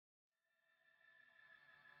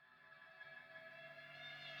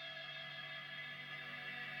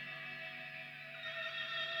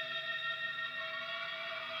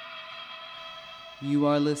You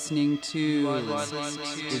are listening to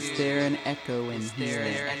Is There an Echo in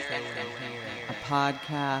Here? A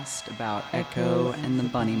podcast about Echo and the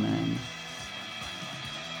Bunnymen.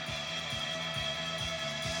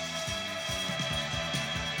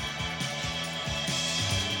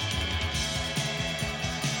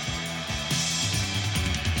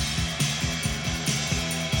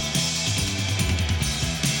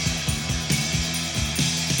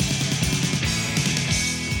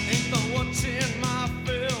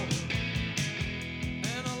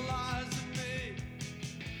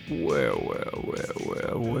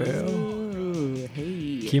 Well.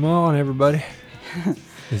 Hey. Come on, everybody.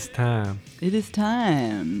 It's time. It is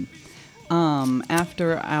time.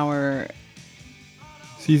 After our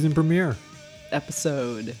Season premiere.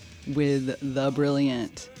 episode with the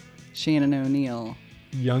brilliant Shannon O'Neill.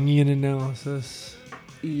 Jungian analysis.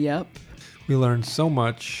 Yep. We learned so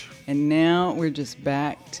much. And now we're just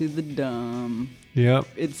back to the dumb. Yep.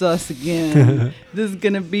 It's us again. This is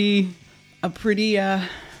gonna be a pretty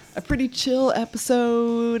chill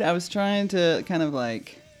episode. I was trying to kind of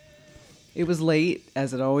it was late,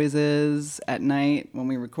 as it always is, at night when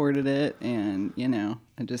we recorded it, and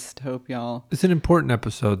I just hope y'all. It's an important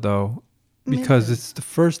episode, though, because it's the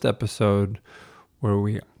first episode where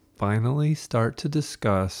we finally start to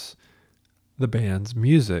discuss the band's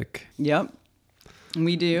music. Yep.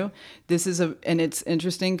 We do. This is and it's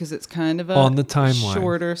interesting because it's kind of a On the timeline.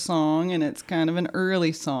 shorter song, and it's kind of an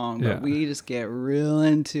early song, but Yeah. we just get real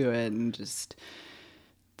into it and just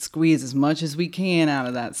squeeze as much as we can out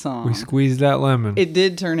of that song. We squeezed that lemon. It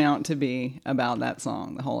did turn out to be about that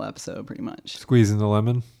song, the whole episode, pretty much. Squeezing the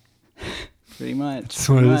lemon. Pretty much. That's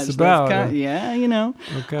what it's about. Yeah,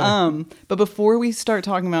 Okay. But before we start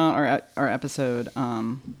talking about our episode,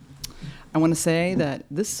 I want to say that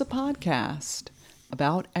this is a podcast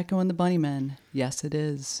about Echo and the Bunnymen. Yes, it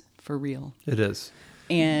is, for real. It is.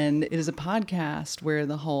 And it is a podcast where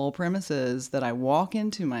the whole premise is that I walk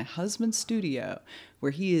into my husband's studio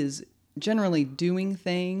where he is generally doing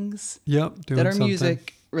things Yep. Doing that are something.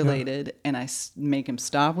 music related, and I make him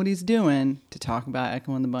stop what he's doing to talk about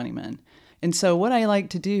Echo and the Bunnymen. And so what I like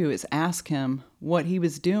to do is ask him what he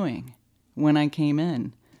was doing when I came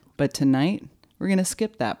in. But tonight, we're going to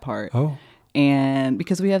skip that part. Oh. And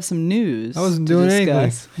because we have some news. I wasn't to doing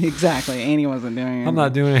discuss. Exactly. Annie wasn't doing anything. I'm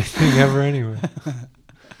not doing anything ever anyway.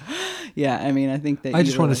 Yeah, I mean, I think that I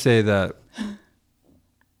just want to say that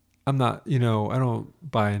I'm not, I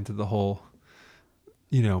don't buy into the whole,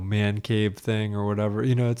 man cave thing or whatever.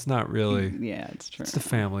 It's not really. Yeah, it's true. It's the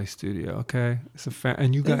family studio, okay? It's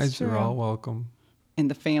and you That's guys are true. all welcome.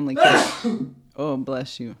 And the family. Oh,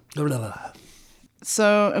 bless you. Blah, blah, blah.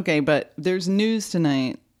 So, okay, but there's news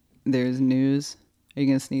tonight. There's news. Are you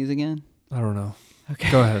going to sneeze again? I don't know.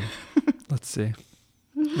 Okay. Go ahead. Let's see.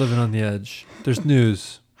 Living on the edge. There's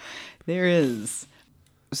news. There is.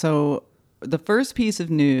 So the first piece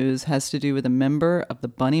of news has to do with a member of the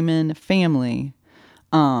Bunnymen family.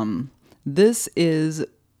 This is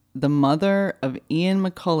the mother of Ian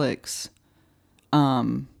McCulloch's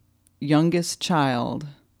youngest child.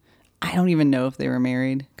 I don't even know if they were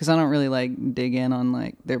married because I don't really dig in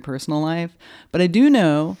on their personal life. But I do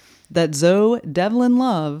know that Zoe Devlin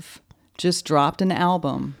Love just dropped an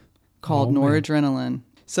album called Noradrenaline.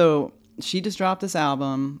 So she just dropped this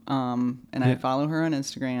album, and I follow her on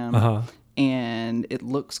Instagram, and it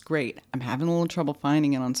looks great. I'm having a little trouble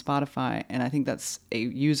finding it on Spotify, and I think that's a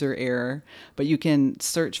user error. But you can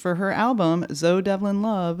search for her album, Zoe Devlin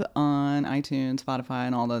Love, on iTunes, Spotify,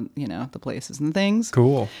 and all the the places and things.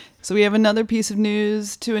 Cool. So we have another piece of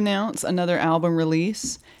news to announce, another album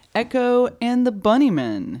release. Echo and the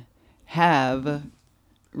Bunnymen have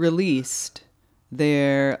released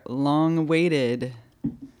their long-awaited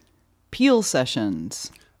Peel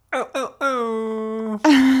sessions.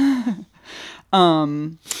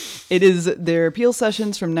 It is their Peel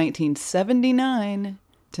sessions from 1979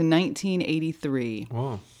 to 1983.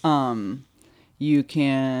 Whoa. You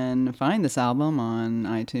can find this album on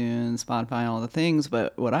iTunes, Spotify, all the things.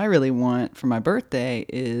 But what I really want for my birthday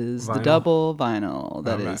is the double vinyl.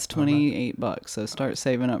 That is $28. So start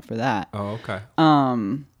saving up for that. Oh, okay.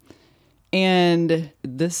 And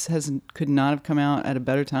this could not have come out at a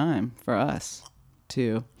better time for us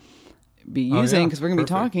to be using, because we're going to be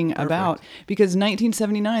talking about, because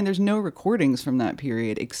 1979, there's no recordings from that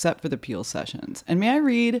period except for the Peel sessions. And may I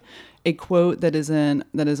read a quote that is on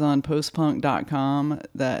postpunk.com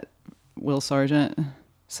that Will Sargent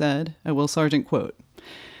said? A Will Sargent quote.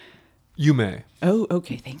 You may. Oh,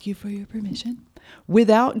 okay. Thank you for your permission.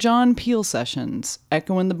 Without John Peel sessions,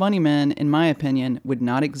 Echo and the Bunnymen, in my opinion, would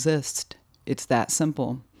not exist. It's that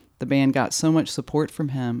simple. The band got so much support from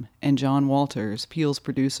him and John Walters, Peel's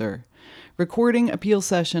producer. Recording a Peel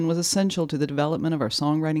session was essential to the development of our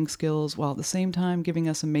songwriting skills while at the same time giving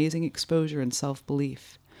us amazing exposure and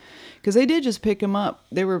self-belief. Because they did just pick him up.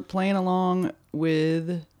 They were playing along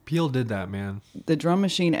with Peel did that, man. the drum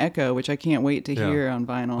machine Echo, which I can't wait to hear on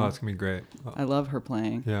vinyl. Oh, it's going to be great. I love her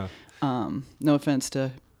playing. Yeah. No offense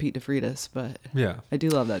to Pete DeFreitas, but Yeah. I do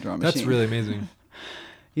love that drum machine. That's really amazing.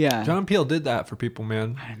 Yeah. John Peel did that for people,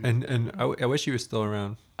 man. And I wish he was still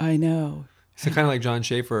around. I know. He's kind of like John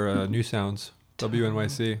Schaefer, New Sounds,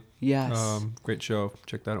 WNYC. Yes. Great show.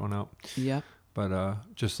 Check that one out. Yep. But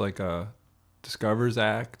just like discovers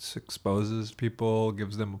acts, exposes people,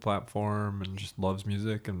 gives them a platform, and just loves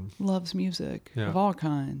music. And Loves music Yeah. of all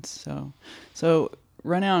kinds. So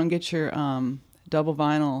run out and get your double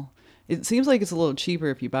vinyl. It seems like it's a little cheaper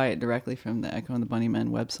if you buy it directly from the Echo and the Bunnymen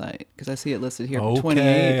website, because I see it listed here for $28.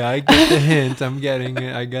 Okay, I get the hint. I'm getting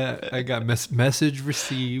it. I got message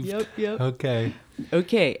received. Yep. Okay.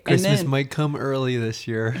 Okay. Christmas and then, might come early this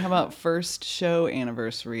year. how about first show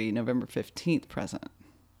anniversary, November 15th present?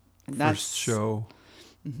 And First show.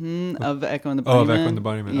 of Echo and the Bunnymen. Oh, of Echo and the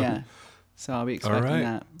Bunnymen. Yeah. Okay. So I'll be All expecting right.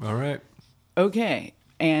 that. All right. Okay.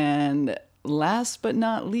 And last but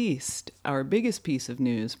not least, our biggest piece of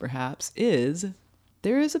news perhaps is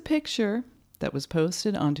there is a picture that was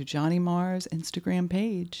posted onto Johnny Marr's Instagram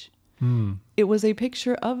page. It was a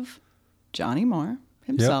picture of Johnny Marr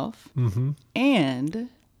himself and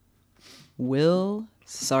Will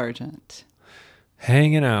Sargent.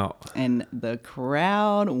 Hanging out. And the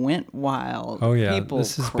crowd went wild. Oh yeah, People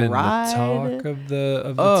this has cried. been the talk of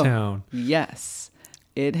the town. Yes.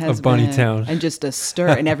 It has Of Bunny been, Town. and just a stir,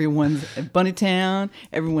 and everyone's at Bunny Town.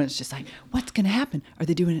 Everyone's just like, "What's gonna happen? Are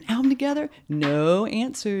they doing an album together?" No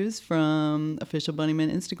answers from official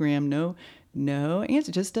Bunnyman Instagram. No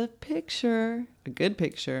answer. Just a picture, a good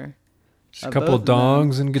picture. Just a couple of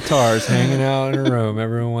dongs and guitars hanging out in a room.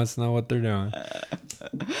 Everyone wants to know what they're doing.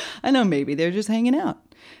 I know. Maybe they're just hanging out.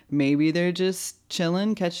 Maybe they're just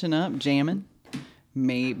chilling, catching up, jamming.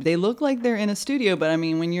 Maybe they look like they're in a studio, but I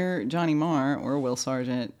mean, when you're Johnny Marr or Will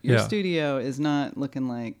Sargent, your studio is not looking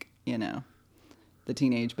like, the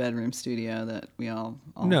teenage bedroom studio that we all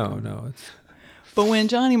No, it's But when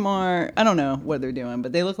Johnny Marr, I don't know what they're doing,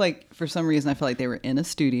 but they look like, for some reason, I feel like they were in a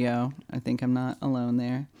studio. I think I'm not alone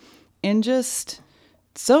there. And just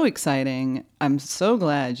so exciting. I'm so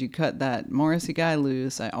glad you cut that Morrissey guy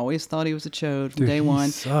loose. I always thought he was a chode from day one.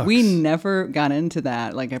 Sucks. We never got into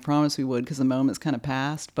that. Like I promised we would, because the moment's kind of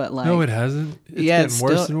passed. But like, no, it hasn't. It's it's getting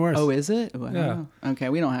worse still, and worse. Oh, is it? Oh, I don't Yeah. know. Okay,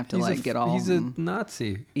 we don't have to get all. He's a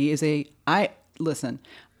Nazi. He is listen,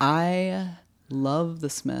 I love the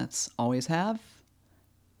Smiths, always have.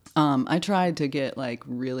 I tried to get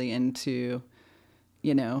really into,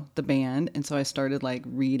 the band. And so I started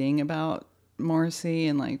reading about Morrissey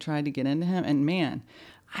and tried to get into him. And man,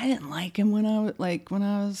 I didn't like him when I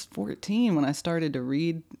was 14, when I started to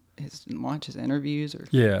read watch his interviews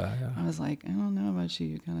Yeah. I was like, I don't know about you,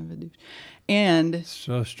 you're kind of a douche. And It's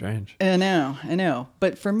so strange. I know.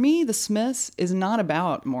 But for me, the Smiths is not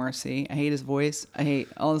about Morrissey. I hate his voice. I hate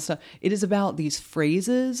all this stuff. It is about these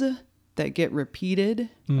phrases that get repeated,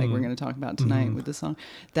 like we're going to talk about tonight with the song,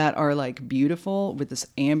 that are beautiful with this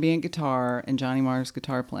ambient guitar and Johnny Marr's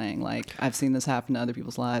guitar playing. I've seen this happen to other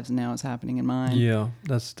people's lives, and now it's happening in mine. Yeah,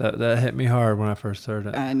 that hit me hard when I first heard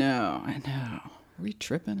it. I know. Are we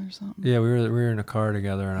tripping or something? Yeah, we were in a car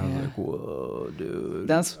together, and I was like, "Whoa, dude!"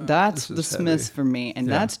 That's this the is Smiths heavy. for me, and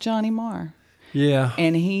that's Johnny Marr. Yeah,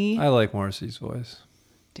 And I like Morrissey's voice.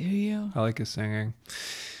 do you? I like his singing.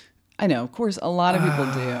 I know, of course, a lot of people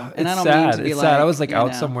do, and I It's don't sad. mean to be It's sad. I was you out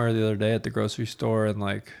know. somewhere the other day at the grocery store, and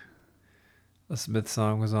a Smith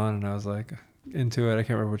song was on, and I was into it. I can't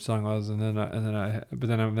remember which song it was, but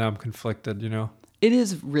then now I'm conflicted. It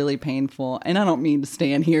is really painful, and I don't mean to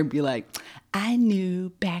stand here and be like, I knew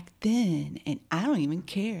back then, and I don't even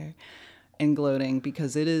care, and gloating,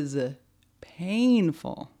 because it is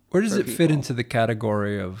painful. Where does for it fit people. into the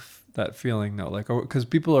category of that feeling though? Because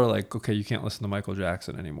people are like, okay, you can't listen to Michael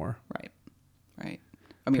Jackson anymore. Right.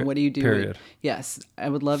 I mean, what do you do? Period. Yes, I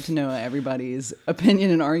would love to know everybody's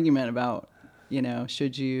opinion and argument about,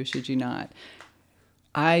 should you not.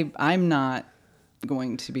 I'm not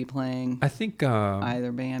going to be playing I think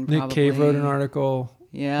either band. Nick probably. Cave wrote an article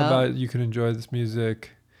Yeah. about you can enjoy this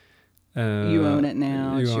music. You own it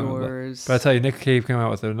now. It's you own it. yours. But I tell you, Nick Cave came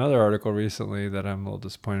out with another article recently that I'm a little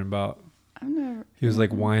disappointed about. I've never. He was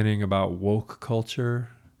whining about woke culture,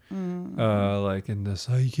 in this,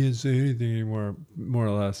 you can't say anything anymore, more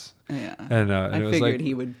or less. Yeah. And I it was figured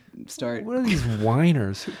he would start. what are these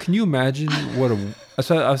whiners? Can you imagine what a?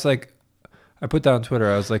 So I was like, I put that on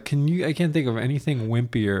Twitter. I was like, I can't think of anything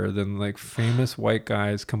wimpier than like famous white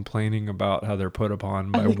guys complaining about how they're put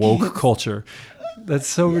upon by woke culture. That's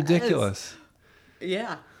so ridiculous.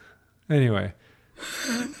 Yeah. Anyway.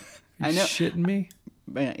 I know. Shitting me?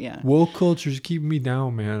 But yeah. Woke culture's keeping me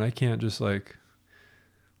down, man. I can't just like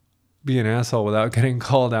be an asshole without getting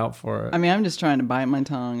called out for it. I mean, I'm just trying to bite my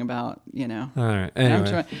tongue about, All right.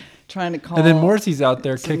 Anyway. I'm trying to call. And then Morrissey's out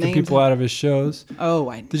there kicking people out of his shows. Oh,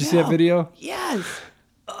 I know. Did you see that video? Yes.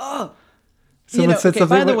 Oh. Someone said something.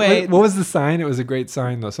 By the way, what was the sign? It was a great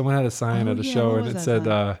sign though. Someone had a sign at a show and it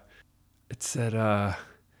said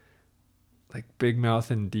like Big Mouth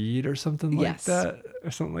Indeed or something like that. Or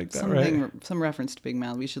something like that, right? Some reference to Big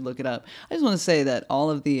Mouth. We should look it up. I just want to say that all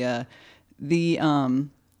of the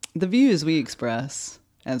views we express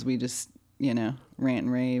as we just, rant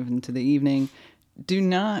and rave into the evening are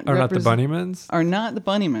not the Bunnymans. Are not the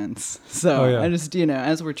Bunnymans. So I just,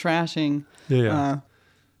 as we're trashing.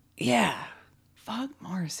 Yeah. Fuck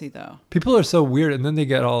Morrissey though. People are so weird, and then they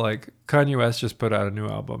get all like Kanye West just put out a new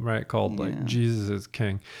album, right? Called like Jesus is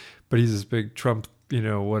King, but he's this big Trump,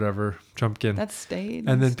 whatever Trumpkin. That's stayed.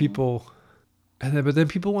 And then people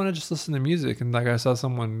want to just listen to music, and like I saw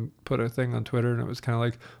someone put a thing on Twitter, and it was kind of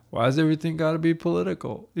like, why does everything got to be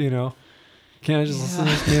political? Can't I just listen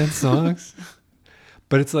to this man's songs?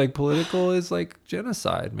 But it's like political is like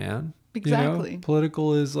genocide, man. Exactly.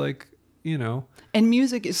 Political is like, and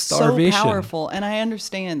music is starvation. So powerful. And I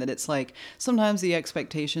understand that it's like sometimes the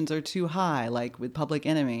expectations are too high, like with Public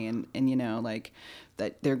Enemy and like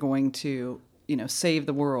that they're going to, save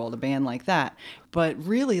the world, a band like that. But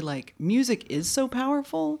really, like, music is so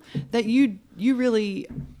powerful that you really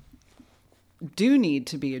do need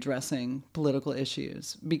to be addressing political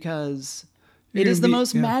issues because it is the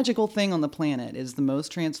most magical thing on the planet. It is the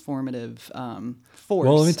most transformative force.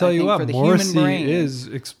 Well, let me tell you what, for the Morrissey human brain. is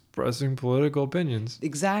expressing political opinions.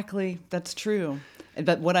 Exactly. That's true.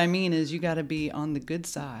 But what I mean is you got to be on the good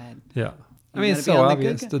side. Yeah. It's so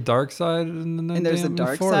obvious. The dark side and there's the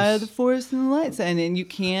dark side of the force and the light side. And you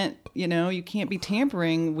can't, you can't be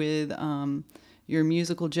tampering with your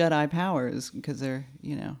musical Jedi powers because they're,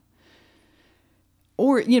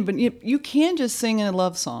 or, but you can just sing a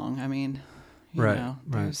love song. I mean,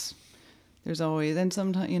 there's always, and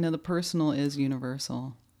sometimes, the personal is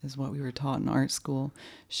universal, is what we were taught in art school.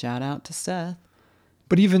 Shout out to Seth.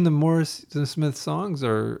 But even the Smith songs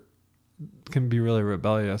can be really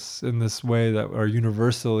rebellious in this way that are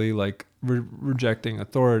universally like rejecting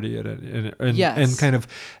authority and kind of,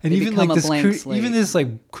 and even like this even this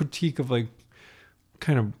like critique of like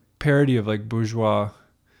kind of parody of like bourgeois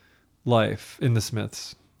life in the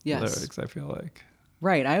Smiths lyrics, I feel like.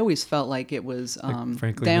 Right. I always felt like it was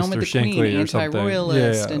frankly, down Mr. with the Shankly Queen,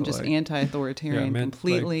 anti-royalist, and just like, anti-authoritarian,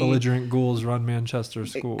 completely. Like belligerent ghouls run Manchester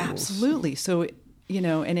schools. Absolutely. So,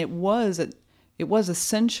 and it was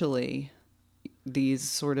essentially these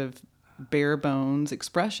sort of bare bones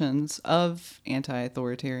expressions of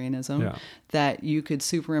anti-authoritarianism that you could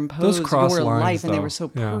superimpose your life, and they were so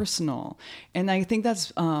personal. And I think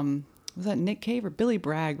that's was that Nick Cave or Billy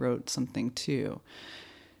Bragg wrote something too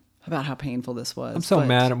about how painful this was. I'm so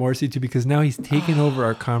mad at Morrissey too because now he's taken over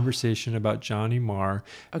our conversation about Johnny Marr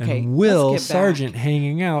and Will Sargent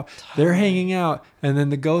hanging out. They're hanging out, and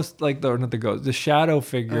then the ghost, like the shadow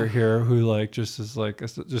figure here, who like just is like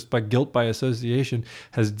just by guilt by association,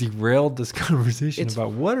 has derailed this conversation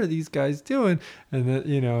about what are these guys doing, and then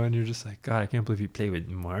and you're just like, God, I can't believe you play with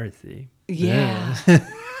Morrissey. Yeah.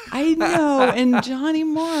 I know. And Johnny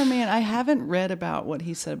Marr, man, I haven't read about what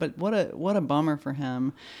he said, but what a bummer for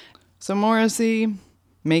him. So Morrissey,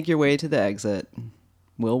 make your way to the exit.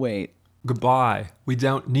 We'll wait. Goodbye. We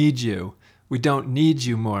don't need you. We don't need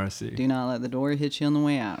you, Morrissey. Do not let the door hit you on the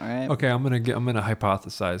way out, right? Okay, I'm gonna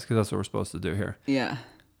hypothesize because that's what we're supposed to do here. Yeah.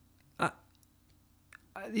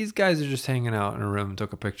 These guys are just hanging out in a room and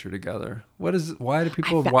took a picture together. Why do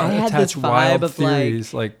people attach wild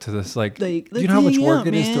theories like to this? Like, do you know how much work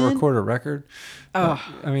it is to record a record? Oh,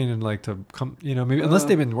 I mean, and like to come, maybe unless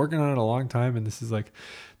they've been working on it a long time, and this is like,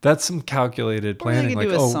 that's some calculated planning. Like,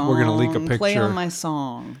 we're gonna leak a picture. Play on my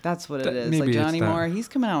song. That's what it is. Like Johnny Marr, he's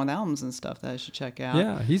coming out with albums and stuff that I should check out.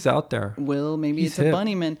 Yeah, he's out there. Maybe it's a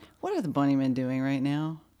Bunnymen. What are the Bunnymen doing right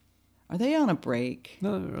now? Are they on a break?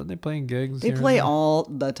 No, are they playing gigs? They play all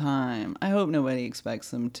the time. I hope nobody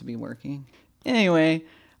expects them to be working. Anyway,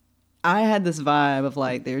 I had this vibe of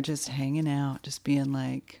like they're just hanging out, just being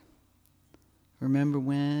like, remember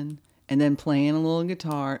when? And then playing a little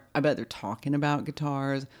guitar. I bet they're talking about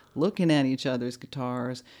guitars, looking at each other's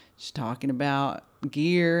guitars, just talking about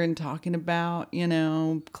gear and talking about,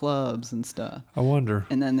 clubs and stuff. I wonder.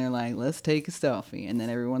 And then they're like, let's take a selfie. And then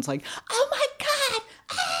everyone's like, oh my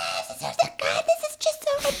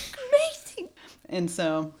And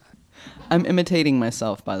so I'm imitating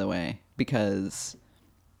myself, by the way, because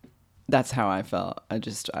that's how I felt. I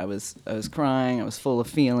was crying. I was full of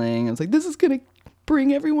feeling. I was like, this is going to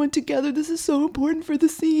bring everyone together. This is so important for the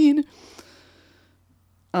scene.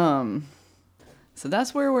 So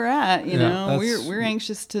that's where we're at, you know. We're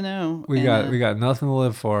anxious to know. We got nothing to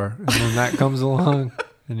live for. And then that comes along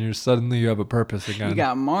and you have a purpose again. You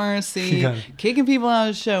got Marcy kicking people out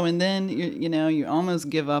of the show, and then you almost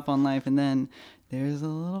give up on life, and then there's a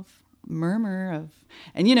little murmur of,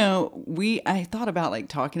 and I thought about like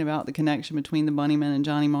talking about the connection between the Bunnymen and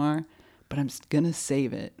Johnny Marr, but I'm gonna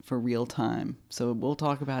save it for real time. So we'll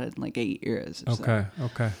talk about it in like 8 years. Okay.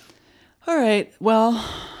 All right. Well,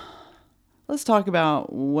 let's talk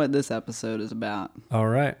about what this episode is about. All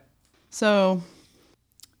right. So,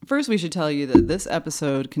 first we should tell you that this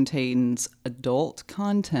episode contains adult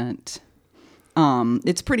content.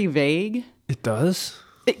 It's pretty vague. It does?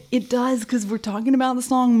 It does, because we're talking about the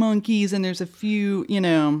song Monkeys, and there's a few,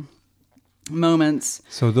 moments.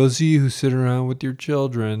 So those of you who sit around with your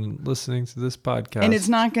children listening to this podcast. And it's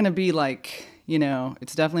not going to be like,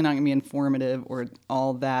 it's definitely not going to be informative or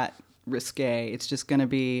all that risque. It's just going to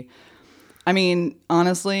be, I mean,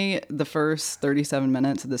 honestly, the first 37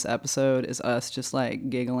 minutes of this episode is us just like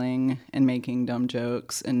giggling and making dumb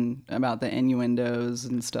jokes and about the innuendos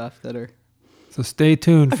and stuff that are. So stay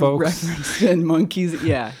tuned, folks. Referenced in Monkeys.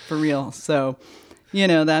 Yeah, for real. So,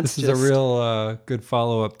 that's This is a real good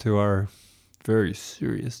follow-up to our very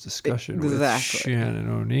serious discussion with Shannon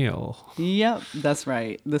O'Neill. Yep, that's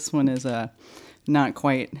right. This one is not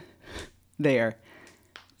quite there.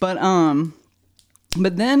 But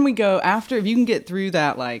then we go after, if you can get through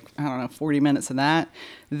that, 40 minutes of that,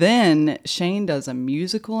 then Shane does a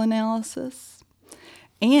musical analysis.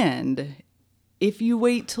 And if you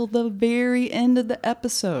wait till the very end of the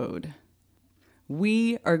episode,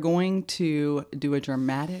 we are going to do a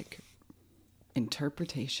dramatic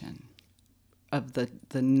interpretation of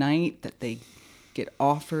the night that they get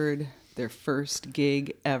offered their first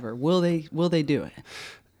gig ever. Will they do it?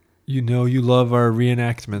 You love our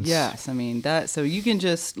reenactments. Yes, I mean that. So you can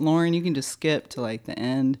just, Lauren, skip to like the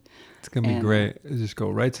end. It's gonna be great. Just go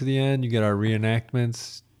right to the end. You get our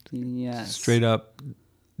reenactments. Yes. Straight up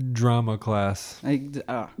drama class.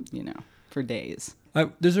 For days.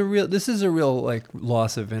 This is a real like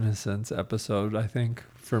loss of innocence episode, I think,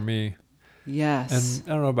 for me. Yes. And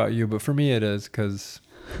I don't know about you, but for me it is, because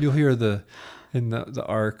you'll hear the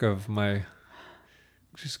arc of my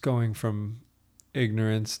just going from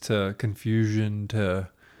ignorance to confusion to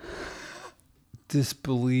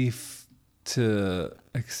disbelief to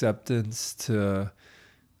acceptance to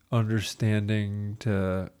understanding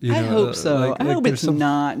to I hope so. I hope it's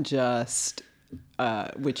not just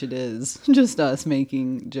which it is just us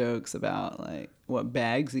making jokes about like what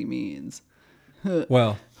Bagsy means.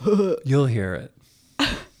 Well, you'll hear it.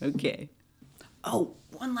 Okay. Oh,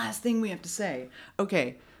 one last thing we have to say.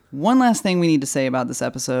 Okay. One last thing we need to say about this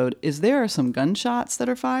episode is there are some gunshots that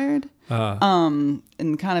are fired. And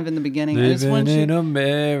kind of in the beginning. Living in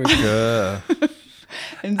America.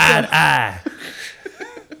 And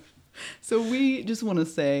so we just want to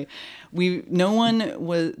say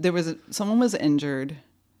someone was injured,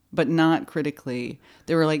 but not critically.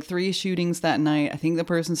 There were like 3 shootings that night. I think the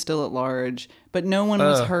person's still at large, but no one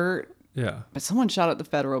was hurt. Yeah. But someone shot at the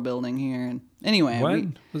federal building here. And anyway.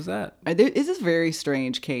 When was that? It's this very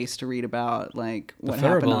strange case to read about, like what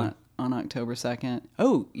happened on October 2nd.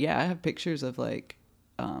 Oh, yeah. I have pictures of like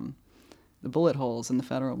the bullet holes in the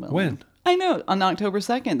federal building. When? I know. On October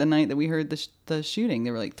 2nd, the night that we heard the shooting.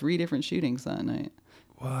 There were like 3 different shootings that night.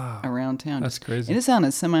 Wow. Around town. That's crazy. And it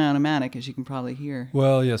sounded semi-automatic, as you can probably hear.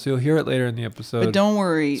 Well, yeah, so you'll hear it later in the episode. But don't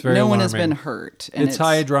worry, no one has been hurt. And it's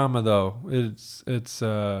high drama, though. It's it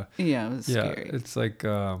was scary. It's like,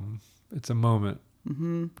 it's a moment.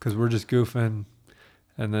 Because we're just goofing,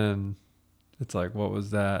 and then it's like, what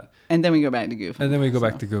was that? And then we go back to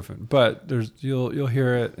goofing. But you'll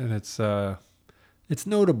hear it, and it's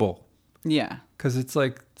notable. Yeah. Because it's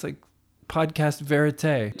like podcast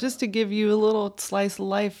verite. Just to give you a little slice of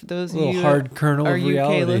life, those of you hard kernel are of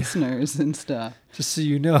reality. UK listeners and stuff. Just so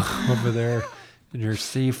you know, over there in your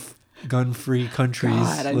safe, gun-free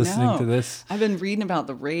countries, listening to this. I've been reading about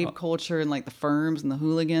the rave culture and like the firms and the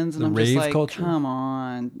hooligans, and I'm just like, culture? Come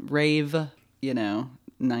on, rave,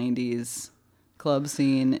 90s club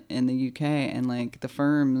scene in the UK and like the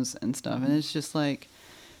firms and stuff, and it's just like.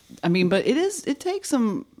 I mean, but it takes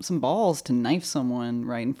some balls to knife someone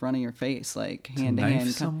right in front of your face, like hand to hand.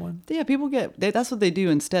 Knife someone? Yeah, people that's what they do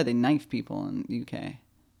instead. They knife people in the UK.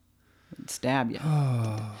 Stab you.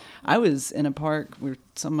 I was in a park where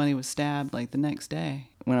somebody was stabbed like the next day.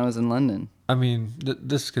 when I was in London. I mean,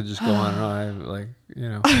 this could just go on and on.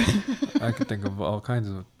 I could think of all kinds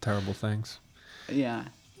of terrible things. Yeah.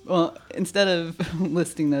 Well, instead of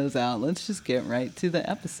listing those out, let's just get right to the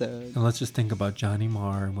episode. And let's just think about Johnny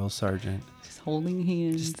Marr and Will Sargent. Just holding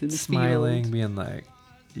hands in the smiling, field. being like,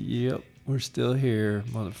 yep, we're still here,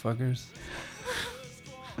 motherfuckers.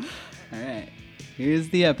 All right. Here's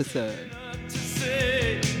the episode.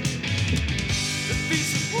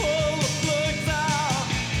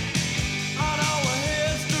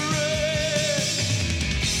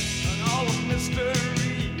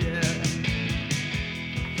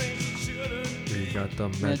 Got the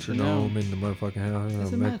metronome in the motherfucking house.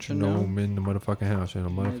 It's a metronome in the motherfucking house. In a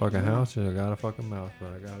motherfucking house, and I got a fucking mouse,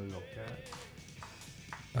 but I got a little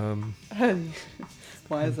cat.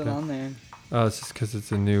 Why is it on there? Oh, it's just because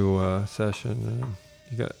it's a new session. And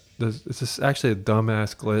you got this. It's just actually a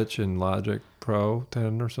dumbass glitch in Logic Pro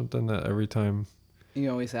 10 or something that every time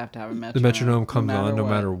you always have to have a metronome. The metronome comes on no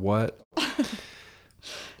matter what.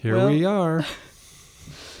 Here we are.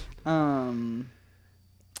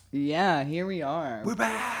 Yeah, here we are. We're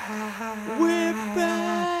back. We're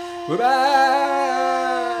back. We're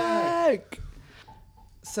back.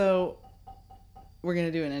 So, we're going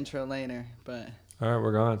to do an intro later, but... All right,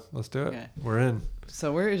 we're gone. Let's do it. Okay. We're in.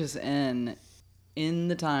 So, we're just in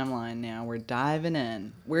the timeline now. We're diving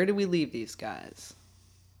in. Where do we leave these guys?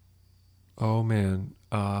 Oh, man.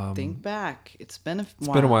 Think back. It's been a while. It's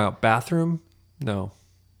been a while. Bathroom? No.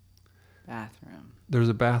 Bathroom. There's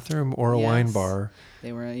a bathroom or a wine bar.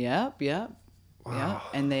 They were, yep. Wow. Yep.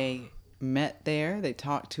 And they met there. They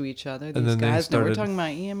talked to each other. These guys, we're talking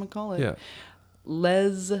about Ian McCulloch. Yeah.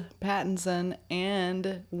 Les Pattinson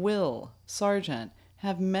and Will Sargent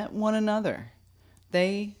have met one another.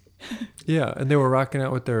 They... Yeah, and they were rocking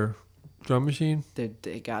out with their drum machine. They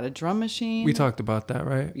got a drum machine. We talked about that,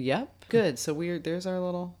 right? Yep. Good. So there's our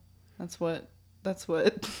little... That's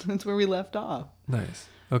where we left off. Nice.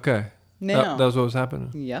 Okay. Now, that was what was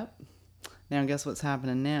happening. Yep. Now guess what's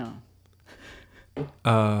happening now?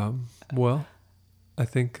 Well, I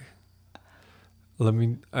think. I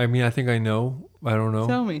think I know. I don't know.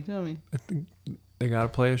 Tell me. I think they gotta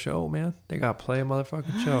play a show, man. They gotta play a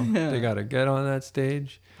motherfucking show. Yeah. They gotta get on that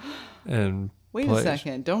stage, and wait a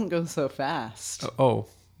second. Don't go so fast. Oh,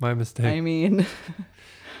 my mistake. I mean,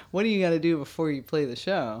 what do you gotta do before you play the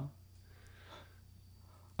show?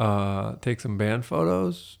 Take some band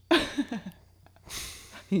photos.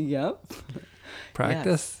 Yep.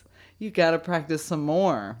 Practice. Yes. You got to practice some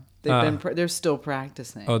more. They're still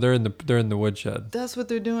practicing. Oh, they're in the woodshed. That's what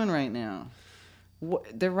they're doing right now.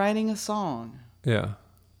 They're writing a song. Yeah.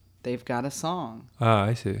 They've got a song. Ah,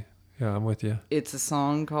 I see. Yeah, I'm with you. It's a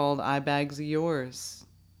song called "I Bags of Yours."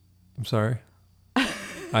 I'm sorry.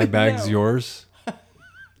 I bags yours.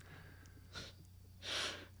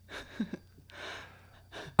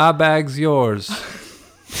 I bags yours.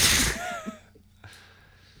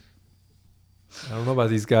 I don't know about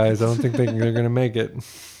these guys. I don't think they're going to make it.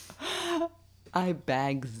 I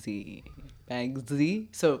bagsy. Bagsy?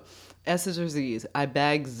 So, S's or Z's. I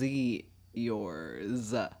bagsy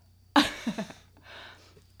yours. I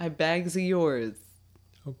bagsy yours.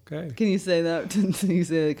 Okay. Can you say that? Can you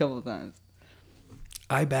say it a couple of times?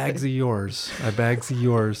 I bagsy yours. I bagsy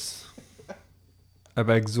yours. I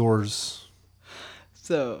bags yours.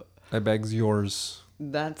 So. I bags yours.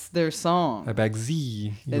 That's their song. I bags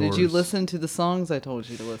yours. And did you listen to the songs I told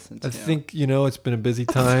you to listen to? I think, it's been a busy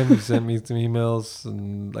time. You sent me some emails,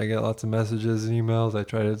 and I get lots of messages and emails. I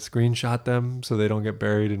try to screenshot them so they don't get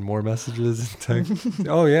buried in more messages and text.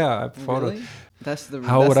 Oh, yeah. Really? That's the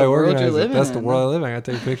How would I organize it? That's in, the world I live in. I got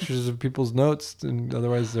to take pictures of people's notes, and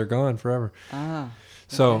otherwise they're gone forever. Ah. Okay.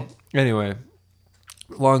 So, anyway,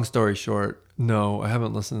 long story short, no, I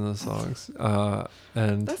haven't listened to the songs,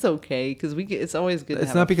 and that's okay because it's always good.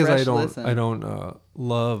 It's not because I don't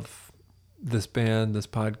love this band, this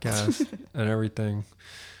podcast, and everything,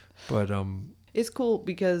 but it's cool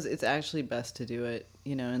because it's actually best to do it,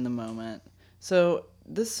 in the moment. So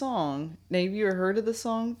this song, now have you ever heard of the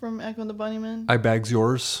song from Echo and the Bunnymen? I bags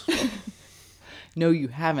yours. No, you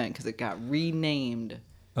haven't because it got renamed.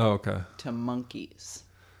 Oh, okay. To Monkeys.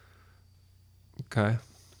 Okay.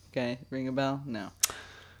 Okay, ring a bell? No.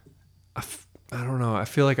 I don't know. I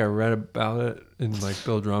feel like I read about it in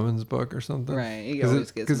Bill Drummond's book or something. Right, it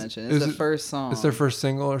always gets mentioned. It's the first song. It's their first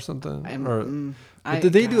single or something.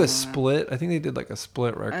 Did they do a split? I think they did a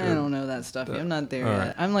split record. I don't know that stuff. I'm not there yet.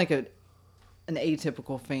 Right. I'm an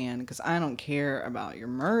atypical fan because I don't care about your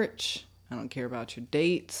merch. I don't care about your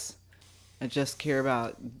dates. I just care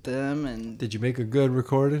about them. And did you make a good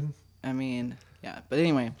recording? I mean, yeah. But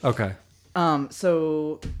anyway. Okay.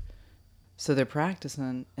 So they're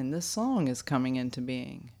practicing, and this song is coming into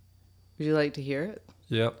being. Would you like to hear it?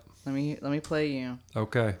 Yep. Let me play you.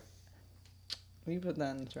 Okay. Will you put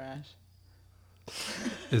that in the trash?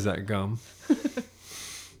 Is that gum?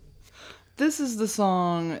 This is the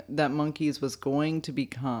song that Monkeys was going to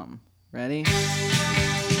become. Ready?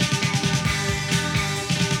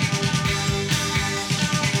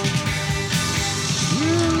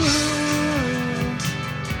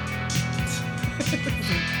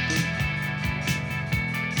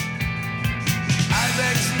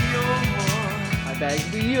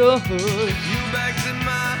 Bags in your hood, you bags in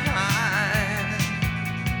my hand.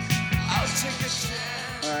 I'll take a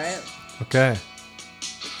chance. All right. Okay.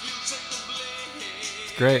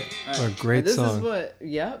 It's great. Right. A great this song. This is what.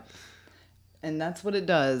 Yep. And that's what it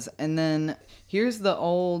does. And then here's the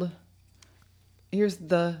old. Here's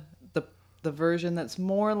the version that's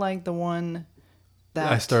more like the one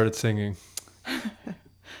that I started singing.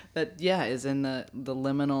 That is in the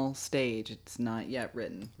liminal stage. It's not yet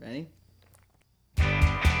written. Ready?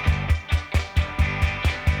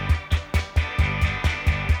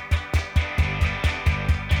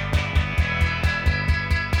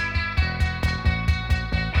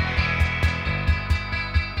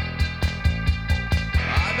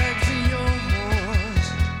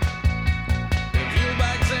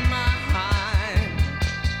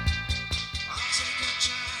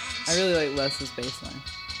 I really like Les's bass line.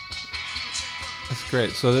 That's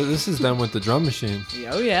great. So this is done with the drum machine.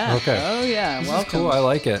 Oh, yeah. Okay. Oh, yeah. This Welcome. is cool. I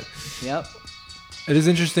like it. Yep. It is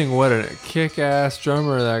interesting what a kick-ass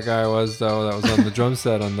drummer that guy was, though, that was on the drum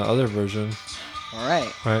set on the other version. All right.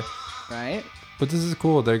 Right? But this is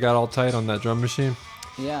cool. They got all tight on that drum machine.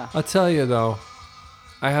 Yeah. I'll tell you, though,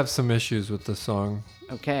 I have some issues with this song.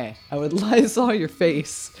 Okay. I saw your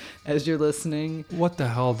face as you're listening. What the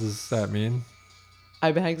hell does that mean?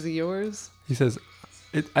 I Bagsy yours? He says,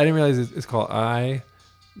 I didn't realize it's called I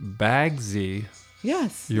Bagsy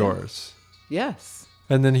yours. Yes.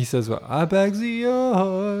 And then he says, well, I Bagsy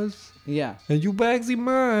yours. Yeah. And you Bagsy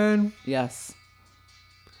mine. Yes.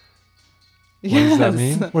 What does that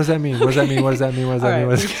mean? What does that mean? What does that mean? What does that mean? What does that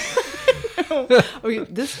mean?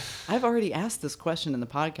 Okay, I've already asked this question in the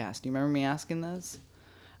podcast. Do you remember me asking this?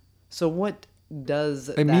 So what does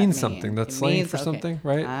it mean something? That's slang for something,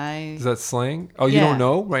 right? Is that slang? Oh, you don't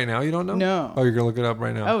know right now? You don't know? No. Oh, you're gonna look it up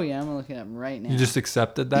right now. Oh yeah, I'm gonna look it up right now. You just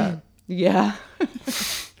accepted that? Yeah.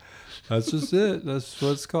 That's just it. That's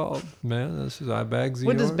what it's called, man. This is I Bagsy.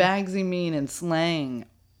 What does Bagsy mean in slang?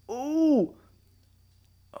 Ooh.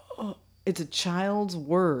 Oh, it's a child's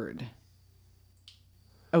word.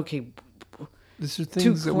 Okay. These are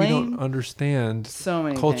things that we don't understand so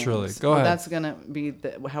many culturally. Things. Go ahead. That's going to be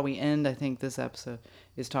how we end, I think, this episode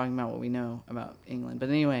is talking about what we know about England. But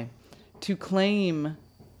anyway, to claim...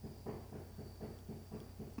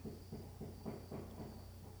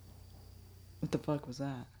 What the fuck was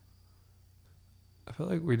that? I feel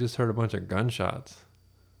like we just heard a bunch of gunshots.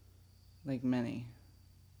 Like many.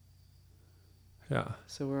 Yeah.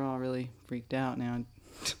 So we're all really freaked out now.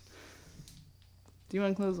 Do you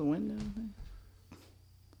want to close the window?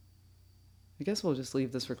 I guess we'll just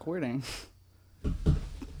leave this recording.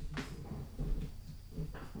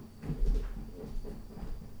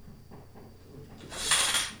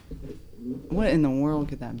 What in the world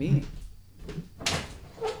could that be?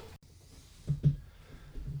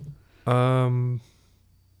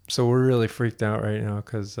 So we're really freaked out right now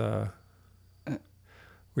because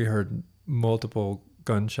we heard multiple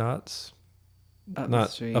gunshots,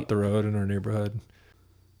 not up the road in our neighborhood.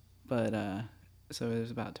 But so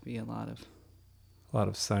there's about to be a lot of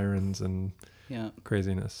sirens and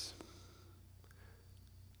craziness.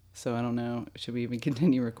 So I don't know. Should we even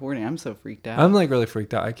continue recording? I'm so freaked out. I'm like really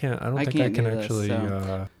freaked out. I don't think I can actually.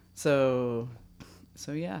 So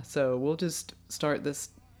yeah. So we'll just start this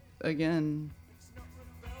again.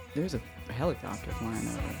 There's a helicopter flying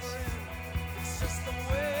over us.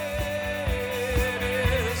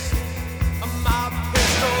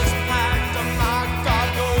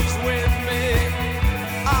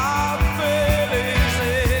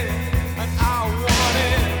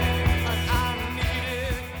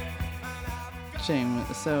 Shame.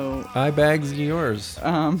 So I Bags yours.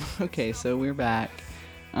 Okay, so we're back.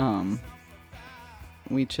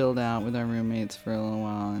 We chilled out with our roommates for a little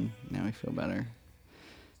while and now we feel better.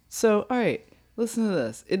 So, all right, listen to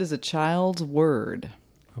this. It is a child's word.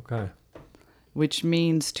 Okay. Which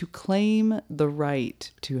means to claim the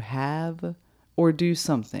right to have or do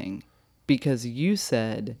something because you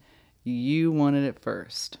said you wanted it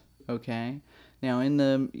first. Okay? Now, in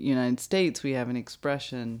the United States, we have an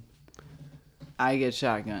expression, I get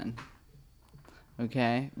shotgun.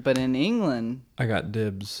 Okay? But in England... I got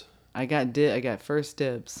dibs. I got first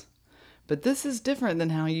dibs. But this is different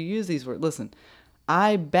than how you use these words. Listen,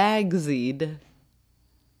 I bagsied.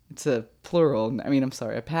 It's a plural. I mean, I'm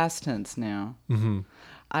sorry, a past tense now. Mm-hmm.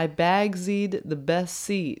 I bagsied the best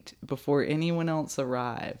seat before anyone else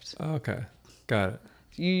arrived. Okay. Got it.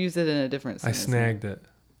 You use it in a different sense. I snagged it.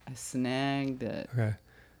 I snagged it. Okay.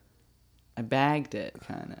 I bagged it,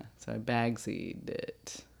 kind of. So I bagsied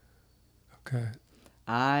it. Okay.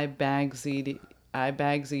 I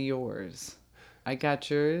bagsy yours. I got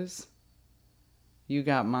yours. You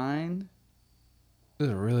got mine.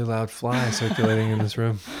 There's a really loud fly circulating in this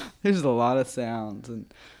room. There's a lot of sounds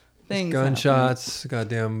and things. Gunshots,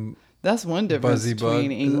 goddamn. That's one difference between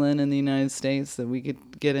bug. England and the United States that we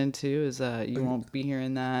could get into is you won't be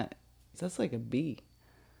hearing that. That's like a bee.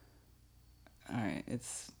 All right,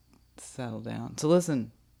 it's settled down. So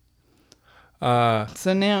listen.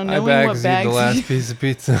 So now knowing I what bagsied the last piece of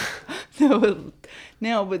pizza.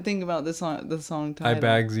 No, but think about the song title. I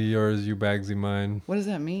bagsy yours, you bagsy mine. What does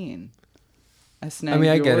that mean? I snagged I mean,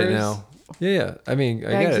 I yours? get it now. Yeah. I mean,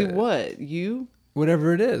 I get Bagsy it. what? You?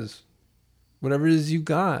 Whatever it is. Whatever it is you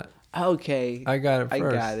got. Okay. I got it first.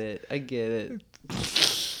 I got it. I get it.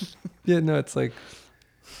 Yeah, no, it's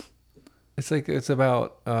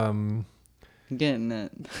about Getting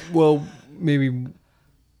it. well, maybe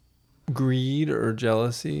greed or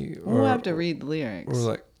jealousy. We'll have to read the lyrics. Or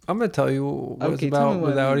like, I'm gonna tell you what it's Okay, tell me about what it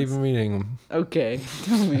without means. even reading them. Okay,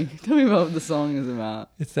 tell me. Tell me about what the song is about.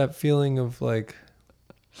 It's that feeling of like,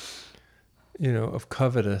 of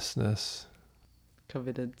covetousness.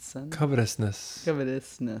 Covetousness.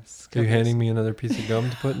 Are you handing me another piece of gum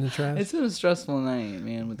to put in the trash? It's been a stressful night,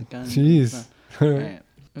 man, with the gun. Jeez. All right.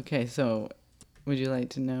 Okay, so would you like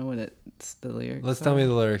to know what it's the lyrics? Let's tell me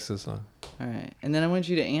the lyrics of the song. All right, and then I want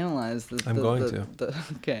you to analyze I'm going to.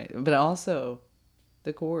 Okay, but also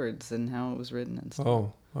the chords and how it was written and stuff.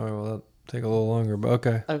 Oh, all right. Well, that'll take a little longer, but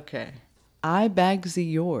okay. Okay. I bagsy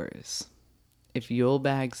yours, if you'll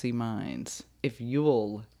bagsy mine's. If you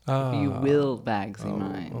will bagsy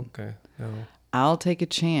mine. Okay. No. I'll take a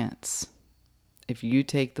chance, if you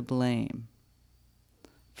take the blame.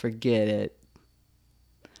 Forget it.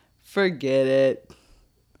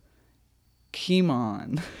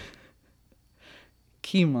 Kimon.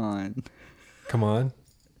 Come on.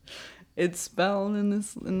 It's spelled in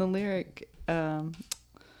the lyric.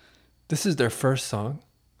 This is their first song?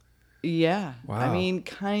 Yeah. Wow. I mean,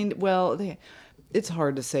 it's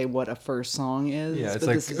hard to say what a first song is. Yeah, it's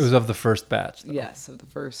like it was of the first batch. Though. Yes, of the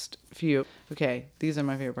first few. Okay, these are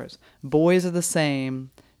my favorite parts. Boys are the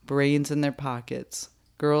same, brains in their pockets.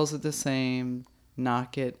 Girls are the same,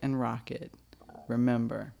 knock it and rock it.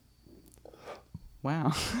 Remember.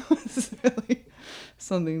 Wow. It's really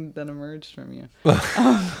something that emerged from you.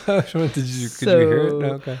 Could you hear it?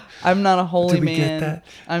 No, okay. I'm not a holy Did we man. get that?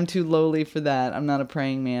 I'm too lowly for that. I'm not a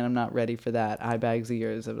praying man. I'm not ready for that. I bags the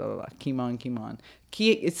ears. Blah, blah, blah. Keymon.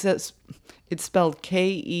 It says it's spelled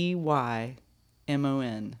Keymon.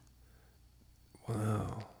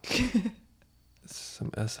 Wow. It's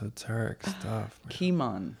some esoteric stuff. Man.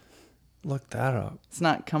 Keymon. Look that up. It's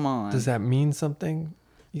not come on. Does that mean something?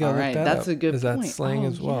 You gotta All look right, that that's up. a good Is point. that slang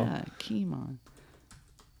as well? Yeah, Keymon.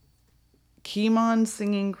 Keymon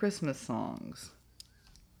singing Christmas songs.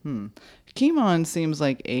 Keymon seems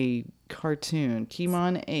like a cartoon.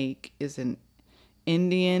 Keymon Ache is an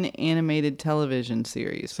Indian animated television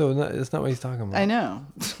series. So that's not what he's talking about. I know.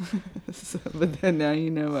 But then now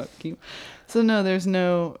you know about Keymon. So no, there's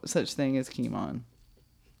no such thing as Keymon.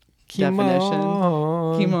 Definition.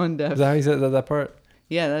 Keymon def. Is that how you said that part?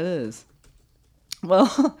 Yeah, that is.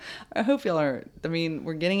 Well, I hope y'all are. I mean,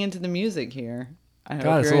 we're getting into the music here.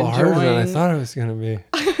 God, it's a little harder than I thought it was going to be.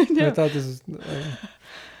 I thought this was...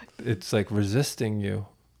 it's like resisting you.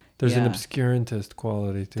 There's an obscurantist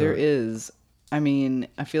quality to it. There is. I mean,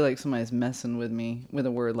 I feel like somebody's messing with me with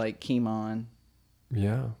a word like Keymon.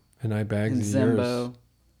 Yeah. And I bags and of Zembo. yours.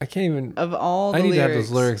 I can't even... Of all the lyrics. I need lyrics, to have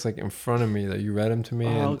those lyrics like in front of me that you read them to me.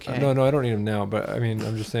 Okay. No, I don't need them now. But I mean,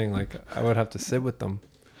 I'm just saying like I would have to sit with them.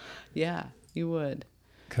 Yeah, you would.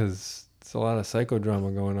 Because it's a lot of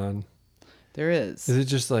psychodrama going on. There is. Is it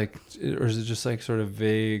just like, or is it just like sort of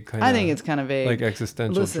vague kind of... I think it's kind of vague. Like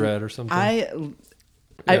existential dread or something?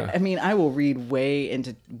 I mean, I will read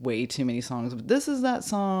way too many songs, but this is that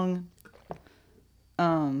song.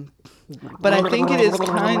 But I think it is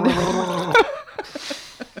kind of...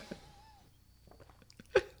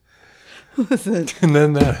 Listen. And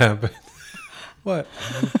then that happened. What?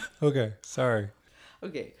 Okay, sorry.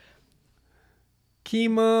 Okay.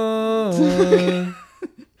 Keymon.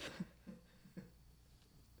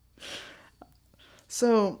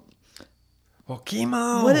 So, Well,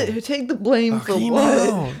 chemo. What? Take the blame for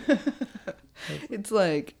chemo. What? It's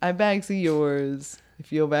like, I bagsy yours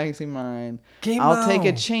if you'll bagsy mine. Chemo. I'll take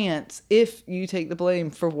a chance if you take the blame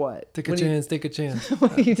for what? Take a chance. Take a chance.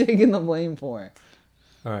 What are you taking the blame for?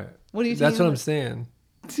 All right. What are you? That's what I'm saying.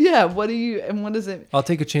 Yeah. What do you? And what is it? I'll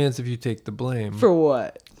take a chance if you take the blame for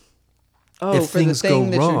what? Oh, if for the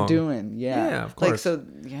thing that you're doing. Yeah. Yeah, of course. Like so.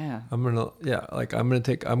 Yeah. I'm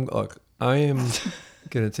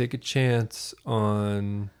gonna take a chance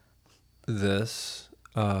on this.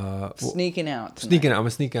 Sneaking out. Sneaking out. I'm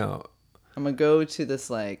gonna sneak out. I'm gonna go to this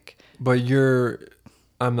like. But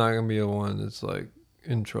I'm not gonna be the one that's like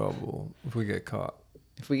in trouble if we get caught.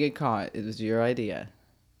 If we get caught, it was your idea.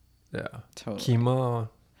 Yeah. Totally. Chemo.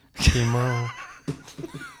 Chemo.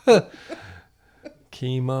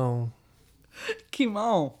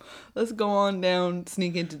 Let's go on down,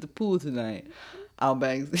 sneak into the pool tonight. I'll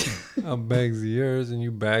bagsy yours and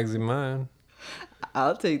you bagsy mine.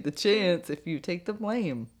 I'll take the chance if you take the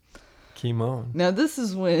blame. Chemo. Now this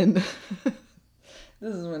is when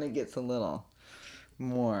it gets a little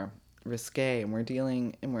more risque, and we're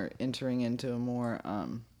entering into a more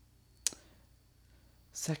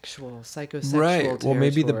psychosexual right. territory. Well,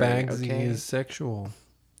 maybe the bagsy is sexual.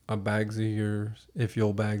 A bagsy yours if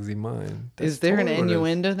you'll bagsy mine. Is there an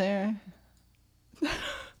innuendo there?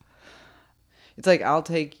 It's like, I'll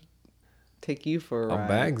take you for a ride. I'll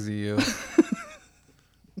bagsy you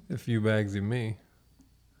if you bagsy me.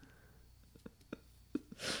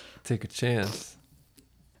 Take a chance.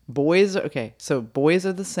 Boys are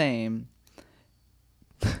the same.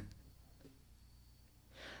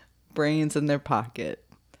 Brains in their pocket.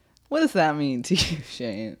 What does that mean to you,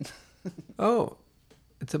 Shane? Oh,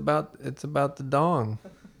 it's about the dong.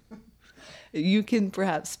 You can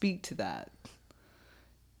perhaps speak to that.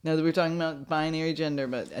 Now that we're talking about binary gender,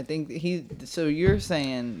 but I think so you're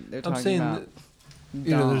saying they're talking about that,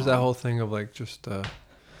 there's that whole thing of like just the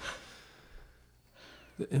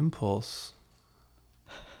impulse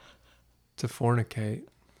to fornicate.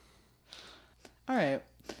 All right.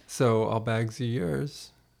 So I'll bagsy yours.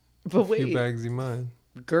 But wait. You bagsy mine.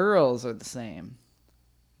 Girls are the same.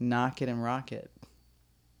 Knock it and rock it.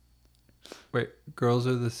 Wait, girls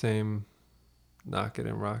are the same. Knock it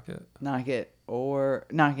and rock it. Knock it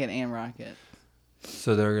and rock it.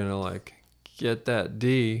 So they're gonna like get that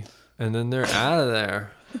D, and then they're out of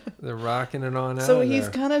there. They're rocking it on out. So he's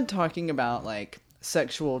kind of talking about like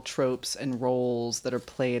sexual tropes and roles that are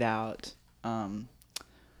played out, and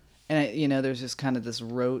there's just kind of this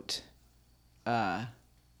rote,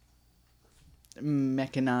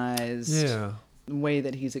 mechanized way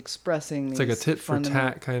that he's expressing. It's like a tit for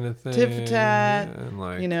tat kind of thing. Tit for tat, and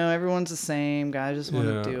like everyone's the same. Guys just want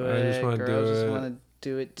to do it. Girls just want to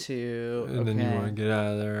do it too. And then you want to get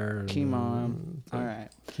out of there. Chemo. All right.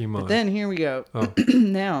 Chemo. But then here we go. Oh.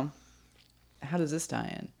 Now, how does this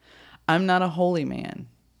tie in? I'm not a holy man.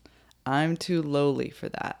 I'm too lowly for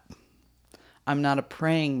that. I'm not a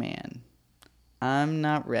praying man. I'm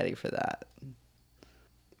not ready for that.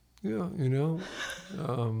 Yeah,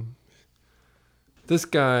 this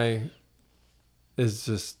guy is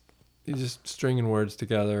he's just stringing words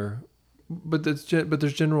together, but there's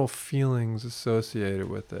general feelings associated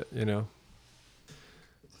with it,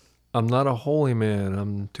 I'm not a holy man.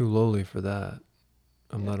 I'm too lowly for that.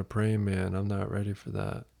 I'm not a praying man. I'm not ready for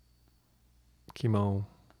that. Chemo.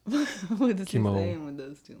 What is he saying with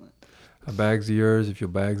those two lines? I bagsy yours if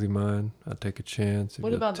you'll bagsy mine. I'll take a chance.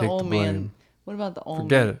 What about the old man? What about the old man?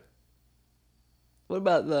 Forget it. What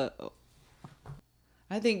about the...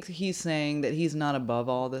 I think he's saying that he's not above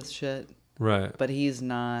all this shit. Right. But he's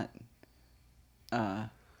not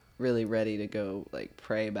really ready to go like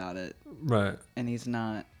pray about it. Right. And he's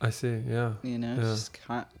not... I see, yeah. Just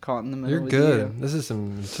caught in the middle. You're with good. you. This is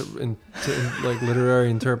some like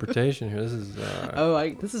literary interpretation here. This is...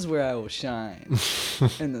 this is where I will shine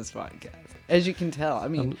in this podcast. As you can tell. I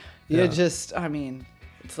mean, it's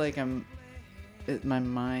like my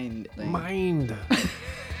mind... Like, mind.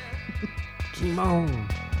 Chemo.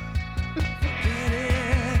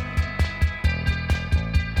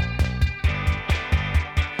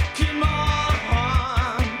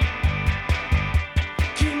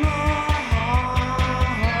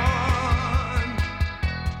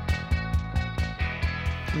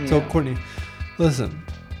 So, Courtney, listen.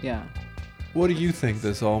 Yeah. What do you think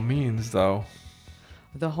this all means, though?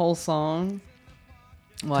 The whole song?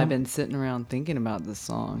 Well, I've been sitting around thinking about this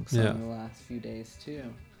song the last few days, too.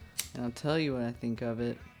 And I'll tell you what I think of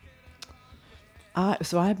it.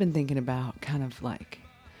 So I've been thinking about kind of like,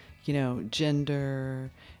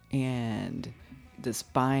 gender and this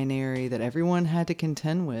binary that everyone had to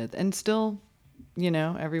contend with. And still,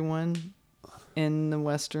 everyone in the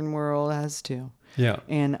Western world has too. Yeah.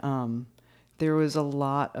 And there was a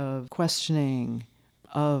lot of questioning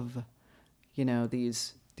of, you know,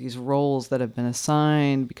 these roles that have been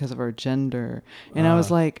assigned because of our gender. And I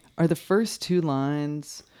was like, are the first two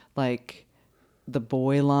lines like the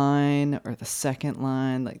boy line or the second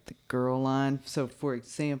line like the girl line? So for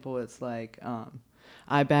example, it's like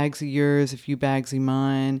I bagsy yours if you bagsy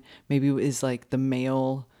mine. Maybe is like the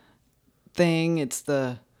male thing. It's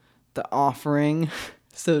the offering,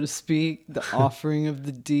 so to speak, the offering of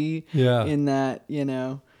the D. Yeah. In that, you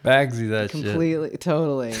know, Bagsy that completely, shit.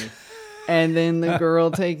 Totally. And then the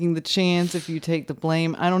girl taking the chance if you take the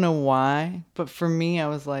blame. I don't know why, but for me, I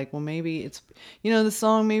was like, well, maybe it's, you know, the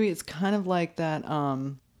song, maybe it's kind of like that,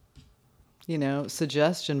 you know,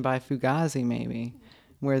 Suggestion by Fugazi, maybe,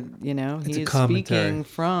 where, you know, he's speaking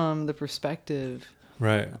from the perspective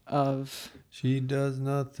of... She does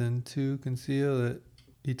nothing to conceal it.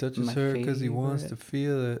 He touches her because he wants to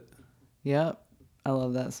feel it. Yep. I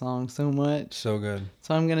love that song so much. So good.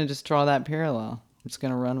 So I'm going to just draw that parallel. I'm just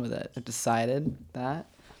going to run with it. I've decided that.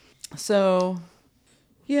 So,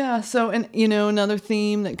 yeah. So, and, you know, another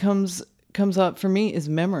theme that comes up for me is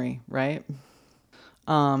memory, right?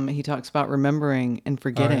 He talks about remembering and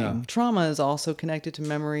forgetting. Oh, yeah. Trauma is also connected to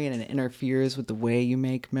memory, and it interferes with the way you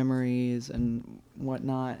make memories and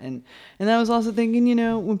whatnot. And I was also thinking, you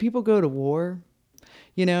know, when people go to war,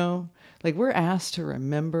 you know, like we're asked to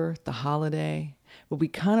remember the holiday, but we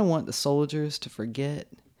kind of want the soldiers to forget.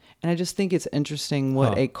 And I just think it's interesting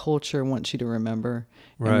what a culture wants you to remember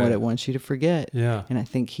and what it wants you to forget. Yeah. And I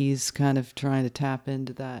think he's kind of trying to tap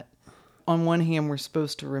into that. On one hand, we're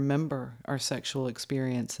supposed to remember our sexual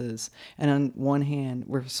experiences. And on one hand,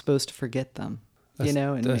 we're supposed to forget them. You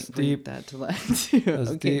know, and that's deep. That to like too.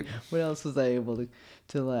 That's deep. What else was I able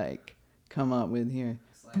to like come up with here?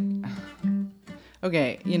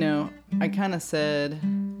 Okay, you know, I kind of said,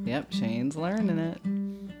 yep, Shane's learning it.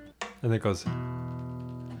 And it goes,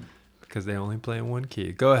 because they only play in one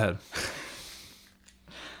key. Go ahead.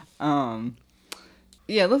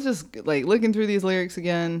 Yeah, let's just, like, looking through these lyrics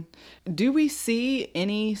again. Do we see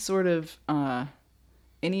any sort of,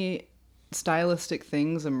 any stylistic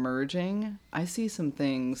things emerging? I see some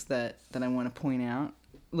things that I want to point out,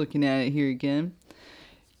 looking at it here again.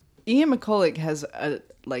 Ian McCulloch has a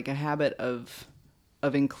habit of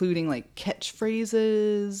including like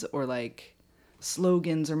catchphrases or like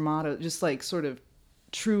slogans or mottos, just like sort of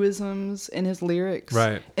truisms in his lyrics.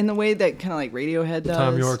 Right. In the way that kind of like Radiohead does.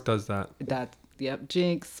 Tom York does that. Yep,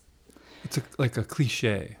 Jinx. It's like a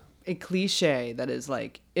cliche. A cliche that is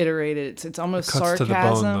like iterated. It's almost it cuts sarcasm. To the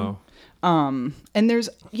bone, though. And there's,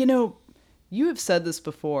 you know, you have said this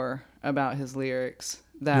before about his lyrics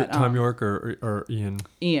that Tom York or Ian.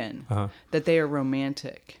 Ian. Uh-huh. That they are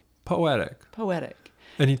romantic. Poetic.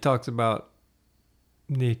 And he talks about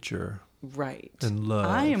nature. Right. And love.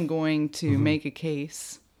 I am going to make a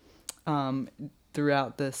case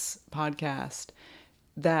throughout this podcast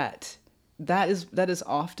that is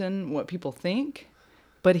often what people think,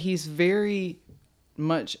 but he's very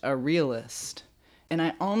much a realist. And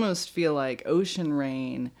I almost feel like Ocean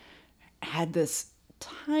Rain had this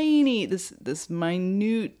tiny, this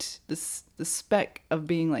minute, this speck of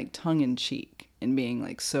being like tongue in cheek and being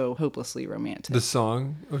like so hopelessly romantic. The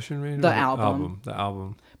song Ocean Rain? The album. The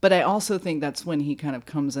album. But I also think that's when he kind of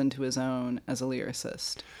comes into his own as a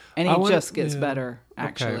lyricist. And he just gets better,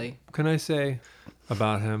 actually. Okay. Can I say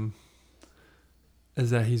about him is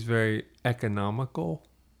that he's very economical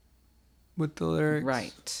with the lyrics?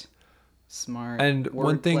 Right. Smart. And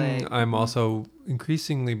one thing I'm also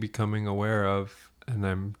increasingly becoming aware of, and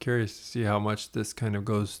I'm curious to see how much this kind of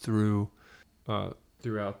goes through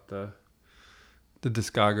throughout the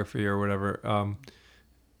discography or whatever.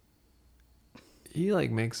 He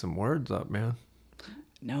like makes some words up, man.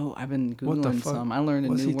 No, I've been Googling some. I learned a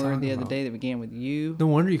new word the other day that began with U. No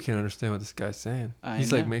wonder you can't understand what this guy's saying.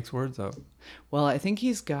 He's like makes words up. Well, I think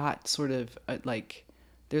he's got sort of like,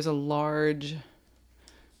 there's a large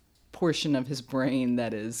portion of his brain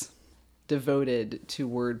that is devoted to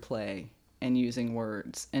wordplay and using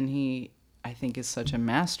words. And he, I think, is such a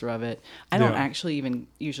master of it. I don't actually even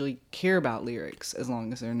usually care about lyrics as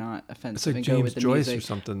long as they're not offensive. It's like James Joyce or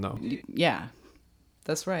something, though. Yeah,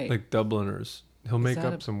 that's right. Like Dubliners. He'll make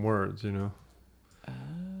up some words, you know.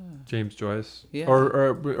 James Joyce. Yeah.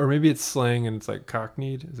 Or maybe it's slang and it's like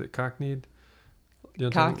cockneyed. Is it cockneyed? You know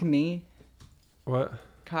Cockney? What?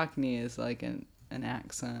 Cockney is like an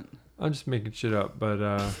accent. I'm just making shit up, but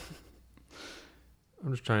I'm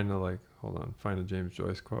just trying to like, hold on, find a James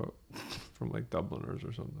Joyce quote from like Dubliners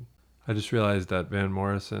or something. I just realized that Van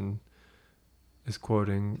Morrison is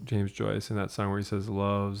quoting James Joyce in that song where he says,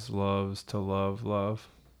 loves to love, love.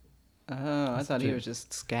 Oh, I thought he was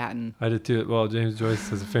just scatting. I did too. Well, James Joyce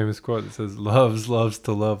has a famous quote that says, loves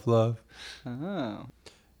to love, love. Oh.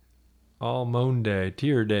 All moan day,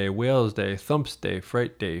 tear day, whales day, thumps day,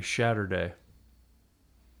 fright day, shatter day.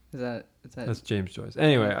 Is that That's James Joyce.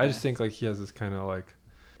 Anyway, okay. I just think like he has this kind of like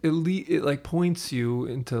it like points you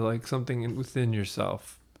into like something within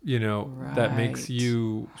yourself, you know, that makes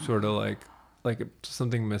you sort of like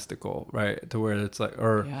something mystical, right? To where it's like,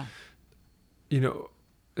 or you know,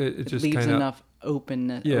 it just leaves kind of enough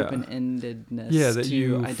open-endedness. That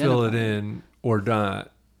you fill it in or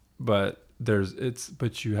not, but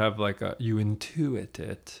but you have like you intuit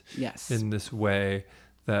it in this way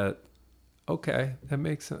that. Okay, that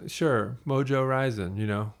makes sense. Sure, Mojo Rising, you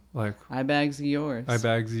know, like I bags of yours. I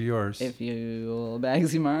bags of yours. If you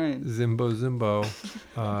bags of mine. Zimbo.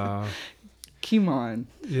 Kimon.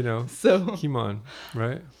 You know, so Kimon,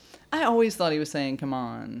 right? I always thought he was saying come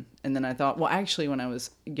on, and then I thought, well, actually, when I was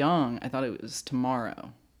young, I thought it was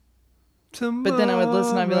tomorrow. But then I would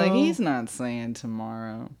listen, I'd be like, he's not saying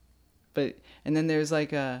tomorrow. And then there's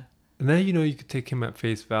like a. And then you know you could take him at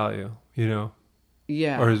face value, you know.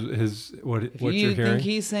 Yeah. Or his what you're hearing. You think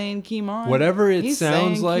he's saying Kimon? Whatever it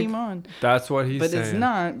sounds like, Kimon. That's what he's saying. But it's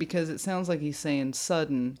not, because it sounds like he's saying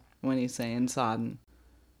sudden when he's saying sodden.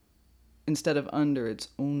 Instead of under, it's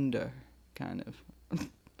under, kind of.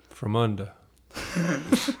 From under.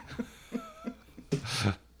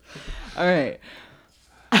 All right.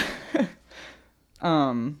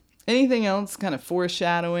 Anything else kind of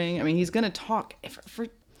foreshadowing? I mean, he's going to talk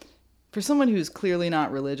for someone who's clearly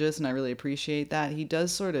not religious, and I really appreciate that, he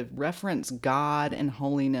does sort of reference God and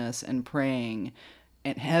holiness and praying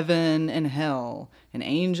and heaven and hell and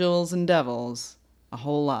angels and devils a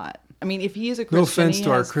whole lot. I mean, if he is a Christian... No offense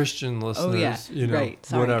to our Christian listeners, you know, right.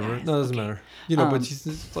 Sorry, whatever. guys. No, it doesn't matter. You know, but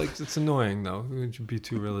it's like, it's annoying, though. You should be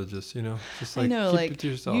too religious, you know? Just like, keep it to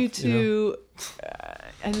yourself. You two...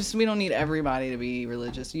 we don't need everybody to be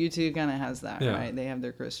religious. U2 kind of has that, right? They have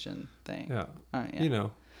their Christian thing. Yeah. You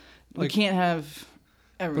know. We can't have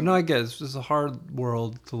everyone. But no, I guess it's a hard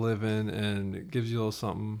world to live in, and it gives you a little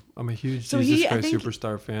something. I'm a huge Jesus Christ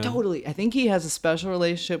Superstar fan. Totally. I think he has a special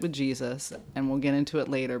relationship with Jesus, and we'll get into it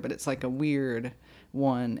later, but it's like a weird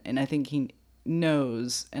one. And I think he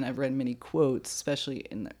knows, and I've read many quotes, especially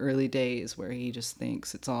in the early days, where he just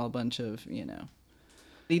thinks it's all a bunch of, you know.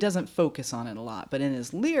 He doesn't focus on it a lot, but in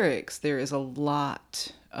his lyrics, there is a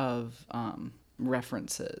lot of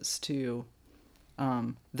references to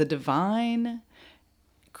the divine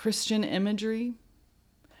Christian imagery.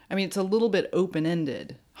 I mean, it's a little bit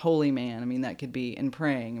open-ended. Holy man, I mean, that could be in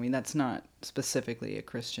praying. I mean, that's not specifically a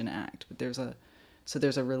Christian act, but there's a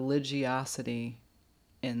religiosity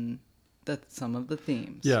in some of the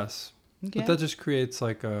themes. Yes. Okay. But that just creates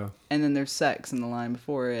like a... And then there's sex in the line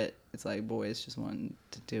before it. It's like boys just want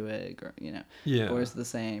to do it, you know. Yeah. Boys the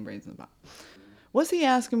same, brains in the pot. What's he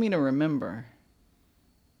asking me to remember?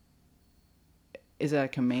 Is that a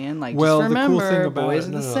command? Like, just remember, the cool thing about boys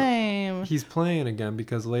are the same. He's playing again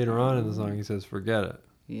because later on in the song he says, forget it.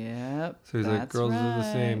 Yep. So he's like, girls are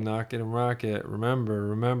the same, knock it and rock it,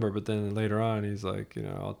 remember. But then later on he's like, you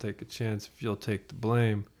know, I'll take a chance if you'll take the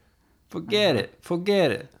blame. Forget it.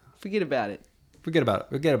 Forget about it.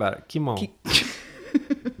 Keep on.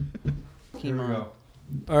 Here we go.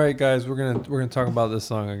 All right, guys, we're gonna talk about this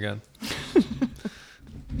song again.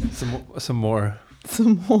 Some more.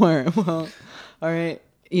 Well, all right.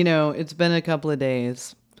 You know, it's been a couple of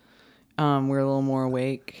days. We're a little more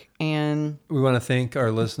awake, and we want to thank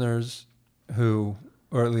our listeners or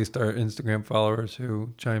at least our Instagram followers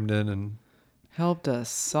who chimed in and helped us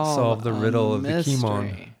solve the riddle of the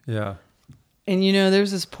Kimon. Yeah. And you know,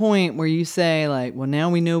 there's this point where you say, like, well, now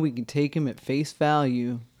we know we can take him at face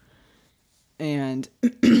value. And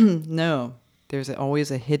no, there's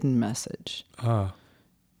always a hidden message.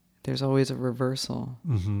 There's always a reversal.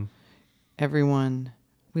 Mm-hmm. Everyone,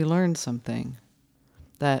 we learned something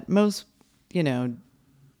that most, you know,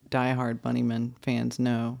 diehard Bunnymen fans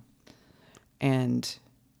know. And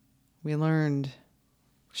we learned...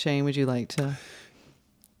 Shane, would you like to?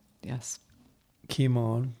 Yes.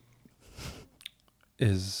 Kimon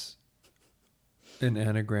is an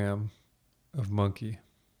anagram of monkey.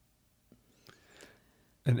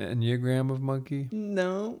 An enneagram of monkey?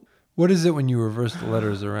 No. What is it when you reverse the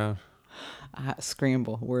letters around? Word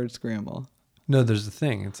scramble. No, there's a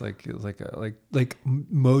thing. It's like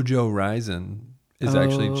Mojo Rising is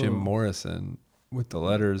actually Jim Morrison with the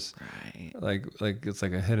letters. Right. Like it's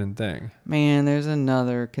like a hidden thing. Man, there's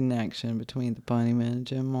another connection between the Bunnymen and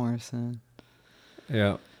Jim Morrison.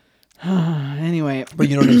 Yeah. Anyway. But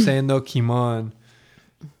you know what I'm saying, though? Kimon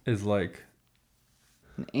is like...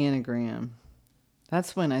 an anagram.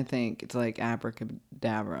 That's when I think it's like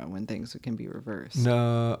abracadabra, when things can be reversed.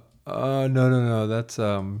 No. No. That's...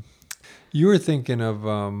 You were thinking of...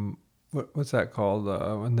 what's that called?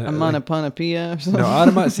 Onomatopoeia or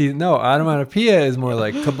something? No, onomatopoeia is more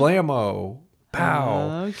like kablamo.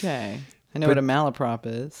 Pow. Okay. I know what a malaprop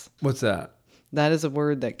is. What's that? That is a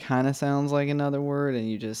word that kind of sounds like another word, and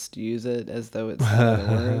you just use it as though it's another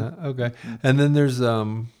word. Okay. And then there's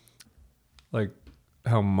like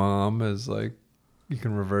how mom is like, you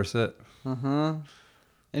can reverse it.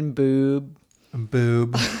 And boob.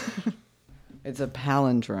 It's a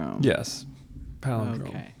palindrome. Yes. Palindrome.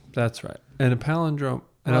 Okay. That's right. And a palindrome.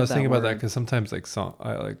 And I was thinking about that because sometimes like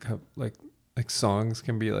songs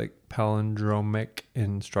can be like palindromic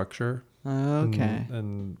in structure. Okay.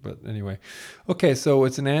 But anyway. Okay, so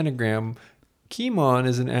it's an anagram. Kimon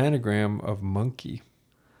is an anagram of monkey.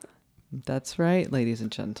 That's right, ladies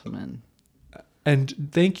and gentlemen.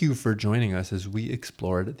 And thank you for joining us as we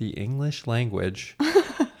explored the English language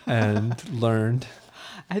and learned.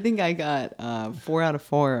 I think I got 4 out of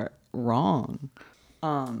 4 wrong.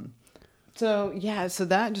 So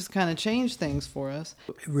that just kind of changed things for us.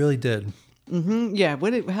 It really did. Mm-hmm. Yeah.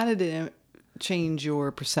 How did it change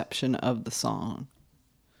your perception of the song?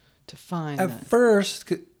 To find at first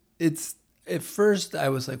I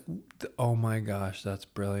was like, oh my gosh, that's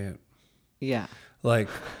brilliant. Yeah. Like,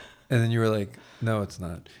 and then you were like, no, it's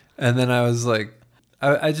not. And then I was like,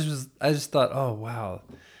 I just thought, oh wow,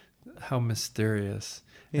 how mysterious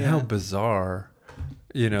and how bizarre.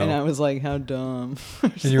 You know, and I was like, how dumb.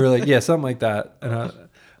 And you were like, yeah, something like that. And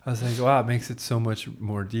I was like, wow, it makes it so much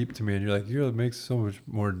more deep to me. And you're like, it makes it so much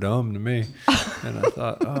more dumb to me. And I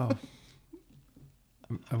thought, oh,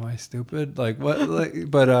 am I stupid? Like what? Like,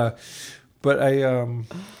 but I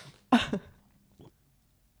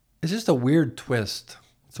it's just a weird twist.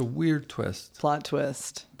 It's a weird twist. Plot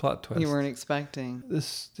twist. You weren't expecting.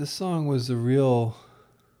 This song was real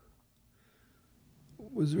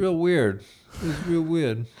weird. It was real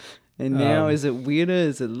weird. And now, is it weirder?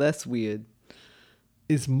 Is it less weird?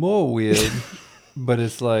 It's more weird, but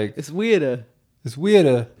it's like... It's weirder. It's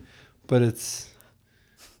weirder, but it's...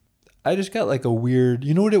 I just got like a weird...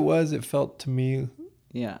 You know what it was? It felt to me...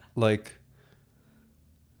 Yeah. Like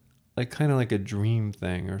kind of like a dream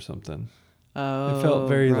thing or something. Oh, it felt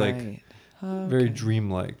very right. very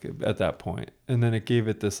dreamlike at that point. And then it gave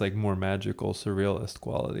it this like more magical, surrealist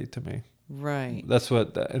quality to me. Right. That's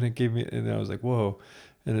what, and it gave me, and I was like, whoa,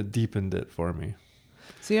 and it deepened it for me.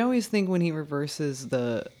 So you always think when he reverses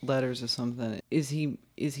the letters or something, is he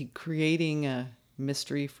creating a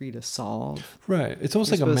mystery for you to solve? Right. It's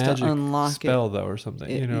almost like a magic spell though, or something.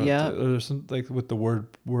 Yeah. Or some like with the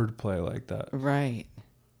word play like that. Right.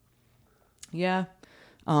 Yeah.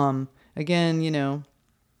 Again,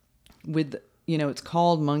 with it's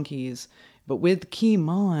called Monkeys, but with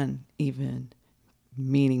Kimon even,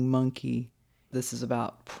 meaning monkey, this is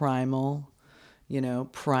about primal,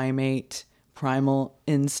 primal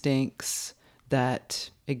instincts that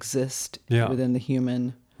exist within the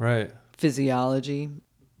human physiology.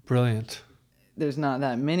 Brilliant. There's not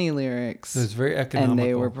that many lyrics. It's very economical. And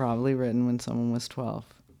they were probably written when someone was 12.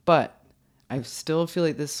 But I still feel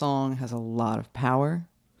like this song has a lot of power.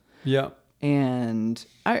 Yeah. And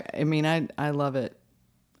I love it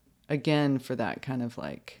again for that kind of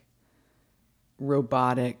like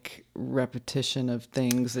robotic repetition of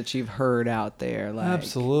things that you've heard out there. Like,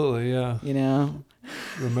 absolutely, yeah.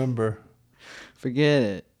 Remember. Forget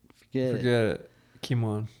it. Forget it.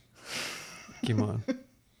 Kimon.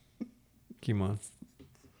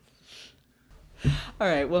 All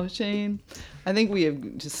right, well, Shane, I think we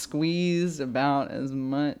have just squeezed about as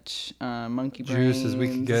much monkey brains juice as we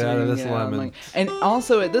can get out of this lemon. And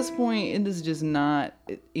also, at this point, it is just not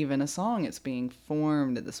even a song. It's being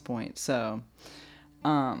formed at this point. So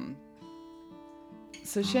Shane's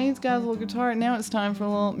got his little guitar. Now it's time for a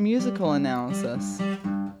little musical analysis.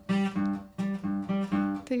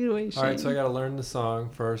 Take it away, Shane. All right, so I got to learn the song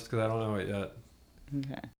first because I don't know it yet.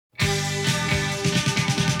 Okay.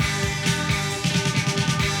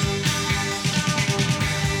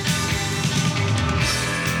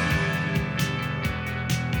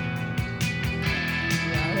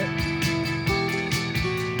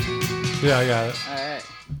 Yeah, I got it.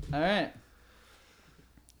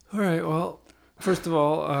 All right. Well, first of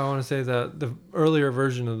all, I want to say that the earlier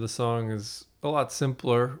version of the song is a lot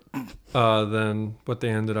simpler than what they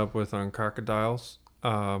ended up with on Crocodiles,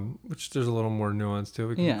 which there's a little more nuance to it.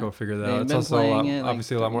 We can go figure that out. It's also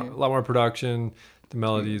obviously a lot more production. The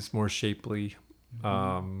melody is more shapely.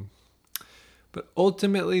 But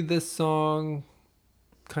ultimately, this song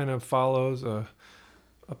kind of follows a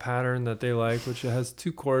pattern that they like, which it has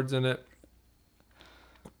 2 chords in it.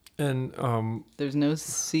 And there's no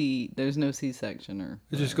C section, or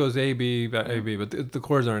it just goes A B A B, but the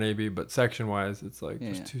chords aren't A B, but section wise it's like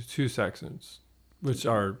two sections, which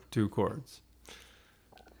are 2 chords.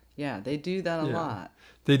 Yeah, they do that a lot.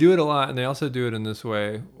 They do it a lot, and they also do it in this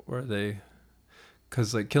way where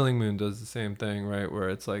because like Killing Moon does the same thing, right? Where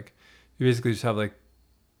it's like you basically just have like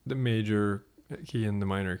the major key and the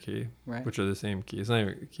minor key, right, which are the same key. It's not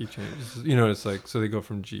even a key change. It's like, so they go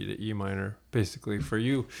from G to E minor. Basically, for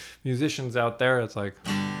you musicians out there, it's like.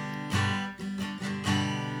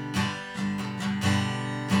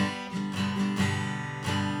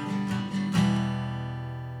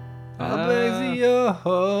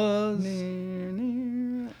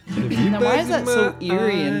 Now, why is that so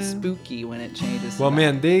eerie and spooky when it changes? Well,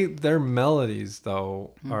 man, their melodies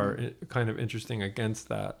though are kind of interesting against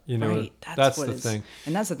that. Right, that's the thing.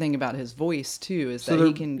 And that's the thing about his voice too, is that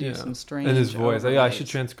he can do some strange. And his voice, overlays. I should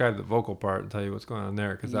transcribe the vocal part and tell you what's going on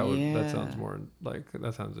there, because that sounds more like,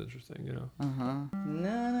 that sounds interesting. Na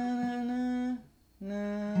na na na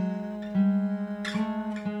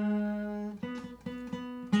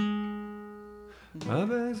My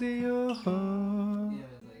bag's in your heart.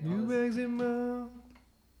 You bag's in my.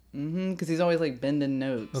 Because he's always like bending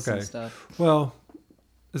notes and stuff. Well,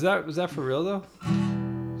 was that for real though?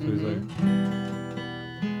 So he's like.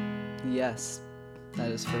 Yes,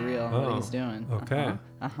 that is for real. What he's doing. Okay.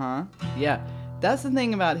 Yeah, that's the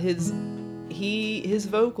thing about his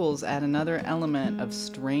vocals add another element of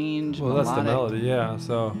strange. Well, melodic. That's the melody. Yeah.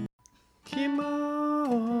 So. Come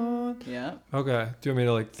on. Yeah. Okay. Do you want me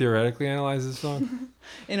to like theoretically analyze this song?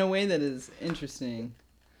 In a way that is interesting.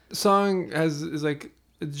 The song is like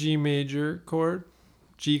a G major chord,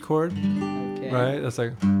 G chord. Okay. Right? That's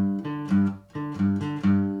like.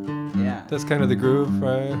 Yeah. That's kind of the groove,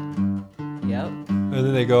 right? Yep. And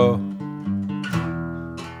then they go.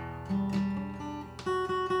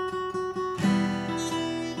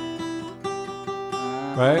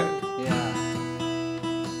 Right?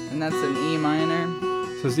 Yeah. And that's an E minor.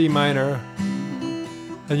 So it's E minor.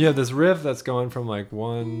 And you have this riff that's going from like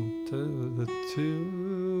 1 to the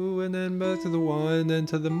 2, and then back to the 1, then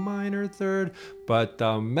to the minor third. But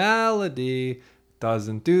the melody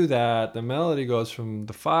doesn't do that. The melody goes from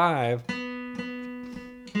the 5 to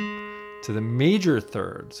the major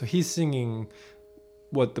third. So he's singing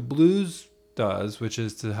what the blues does, which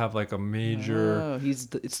is to have like a major. Oh,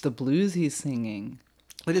 it's the blues he's singing.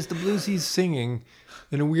 It is the blues he's singing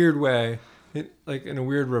in a weird way. Like in a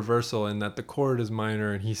weird reversal, in that the chord is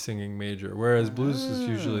minor and he's singing major, whereas blues is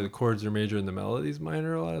usually the chords are major and the melody's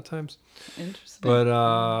minor a lot of times. Interesting. But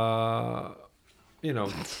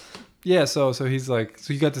yeah. So he's like,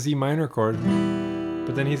 so you got this E minor chord,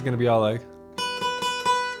 but then he's gonna be all like,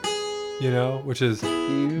 which is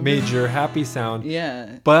major happy sound.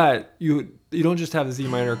 Yeah. But you don't just have this E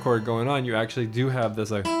minor chord going on. You actually do have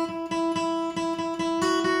this like.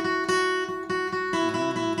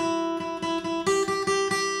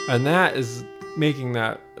 And that is making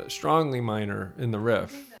that strongly minor in the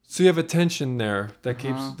riff. So you have a tension there that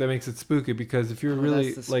that makes it spooky, because if you're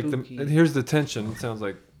really like here's the tension. It sounds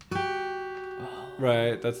like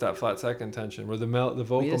right. That's that flat second tension where the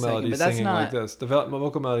vocal melody is singing like this. The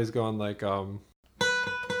vocal melody is going like but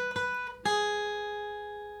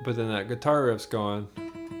then that guitar riff's going.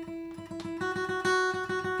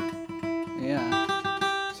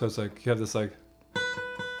 Yeah. So it's like you have this like.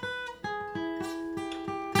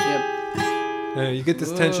 And you get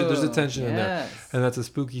this tension. There's a tension in there, and that's a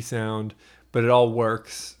spooky sound, but it all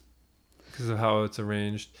works because of how it's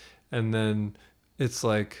arranged. And then it's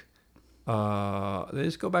like they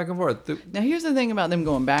just go back and forth. Now here's the thing about them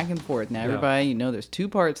going back and forth. Now everybody, there's 2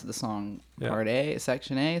 parts of the song. Part A,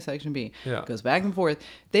 section B. Yeah. It goes back and forth.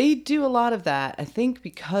 They do a lot of that, I think,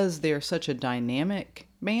 because they're such a dynamic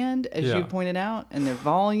band, as you pointed out, and their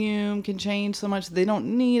volume can change so much. They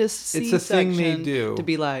don't need a C it's a section thing they do to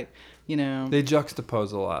be like. They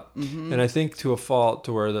juxtapose a lot, and I think to a fault,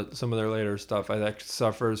 to where some of their later stuff I think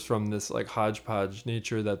suffers from this like hodgepodge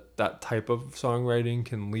nature that type of songwriting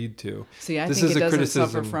can lead to. See, I think it doesn't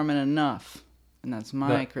suffer from it enough, and that's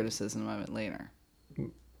my criticism of it later.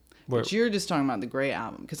 But you're just talking about the Grey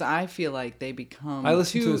album, because I feel like they become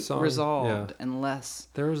too resolved and less.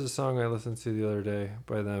 There was a song I listened to the other day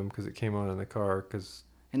by them because it came on in the car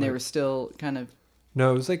and they were still kind of.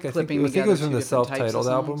 No, it was like I think it was from the self-titled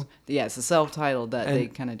album. Yeah, it's the self-titled that they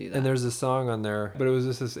kind of do that. And there's a song on there, but it was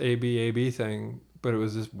just this AB thing, but it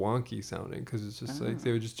was just wonky sounding because it's just like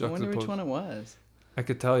they would just juxtapose. I wonder which one it was. I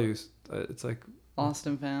could tell you. It's like Lost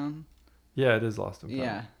and Found. Yeah, it is Lost and Found.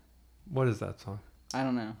 Yeah. What is that song? I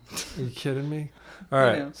don't know. Are you kidding me? All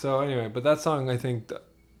right. So anyway, but that song I think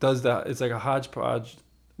does that. It's like a hodgepodge,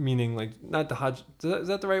 meaning like not the hodge. Is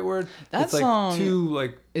that the right word? That it's song like two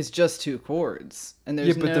like. It's just 2 chords, and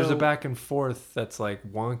there's but there's a back and forth that's like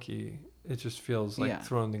wonky. It just feels like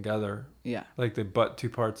thrown together. Yeah. Like they butt 2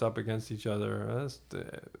 parts up against each other.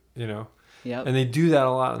 Yeah. Yep. And they do that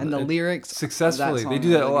a lot. And the lyrics successfully. They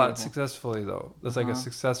do that a lot successfully though. That's like a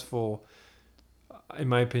successful, in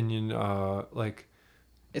my opinion, like.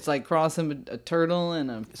 It's like crossing a turtle and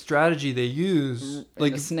a strategy they use.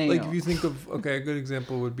 Like a snail. Like if you think of a good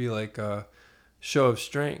example would be like a Show of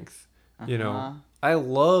Strength. You know, I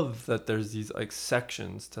love that there's these like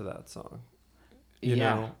sections to that song. You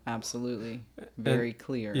know? Absolutely. Very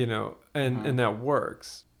clear. You know, and that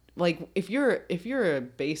works. Like if you're a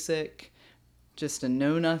basic, just a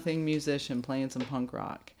know-nothing musician playing some punk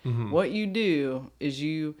rock, what you do is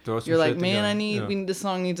you're like, man, this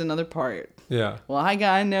song needs another part. Yeah. Well,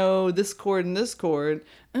 I know this chord and this chord,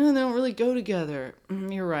 and they don't really go together.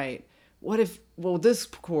 You're right. What if, this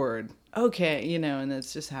chord, okay, you know, and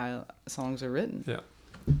that's just how songs are written. Yeah.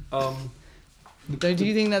 Do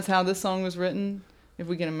you think that's how this song was written? If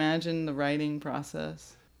we can imagine the writing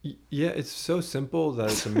process. Yeah, it's so simple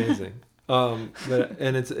that it's amazing. But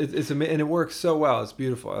and it's and it works so well. It's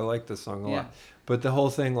beautiful. I like this song a lot. But the whole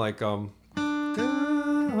thing, like the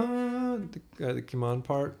come on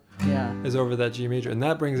part, is over that G major, and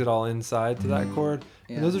that brings it all inside to that chord.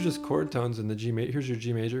 Yeah. And those are just chord tones in the G major. Here's your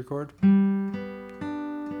G major chord,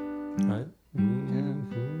 right?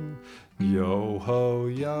 Mm-hmm. Yo ho,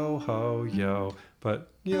 yo ho, yo. But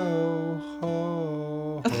yo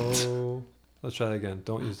ho ho. Let's try that again.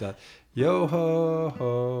 Don't use that. Yo ho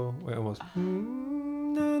ho. Wait, almost.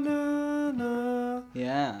 Na na na.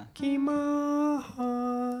 Yeah. Come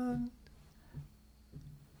on.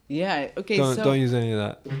 Yeah. Okay. Don't use any of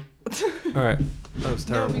that. All right. That was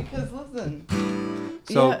terrible. No, because listen.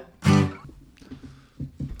 So. Yeah.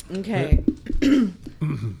 Okay.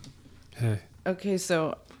 Hey. Okay,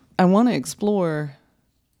 so I want to explore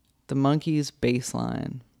the Monkees bass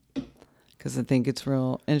line because I think it's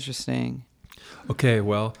real interesting. Okay,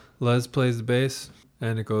 well, Les plays the bass,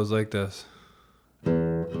 and it goes like this.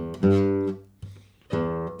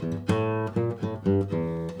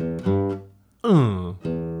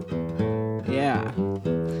 Yeah.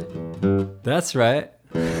 That's right.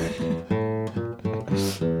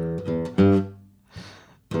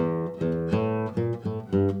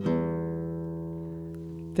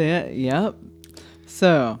 Yep.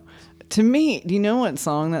 So, to me, do you know what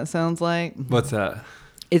song that sounds like? What's that?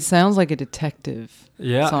 It sounds like a detective song.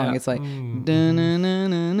 Yeah. It's like and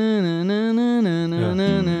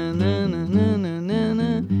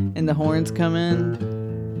the horns come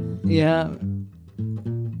in. Yeah.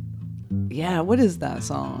 Yeah, what is that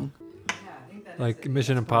song? Like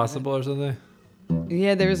Mission Impossible or something?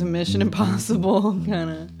 Yeah, there's a Mission Impossible kind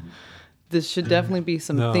of. This should definitely be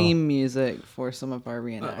some theme music for some of our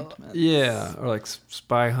reenactments. Yeah, or like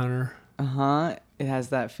Spy Hunter. It has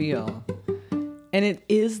that feel. And it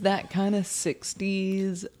is that kind of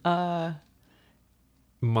 60s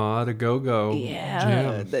Ma to go-go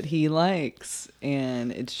jam that he likes,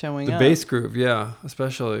 and it's showing up. The bass groove, yeah,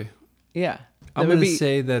 especially. Yeah. I'm going to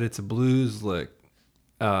say that it's a blues lick.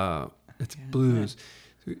 It's blues.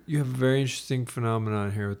 You have a very interesting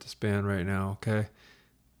phenomenon here with this band right now, okay?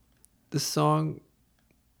 This song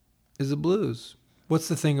is a blues. What's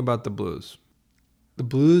the thing about the blues? The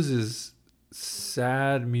blues is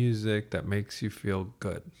sad music that makes you feel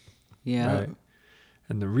good. Yeah. Right?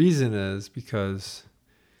 And the reason is because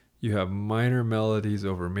you have minor melodies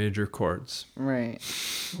over major chords. Right.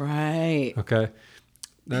 Right. Okay.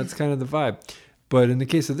 That's kind of the vibe. But in the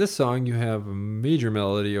case of this song, you have a major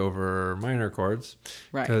melody over minor chords.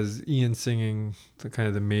 Right. Because Ian's singing the kind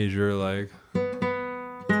of the major, like,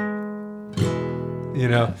 you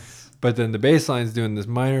know. Yes. But then the bass line's doing this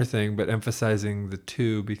minor thing, but emphasizing the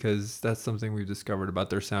two, because that's something we've discovered about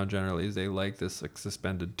their sound generally, is they like this like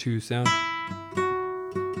suspended two sound.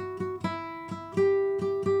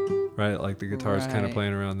 Right? Like the guitar's kind of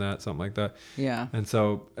playing around that, something like that. Yeah. And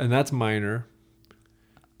that's minor.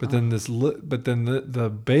 But then the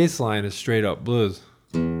bass line is straight up blues.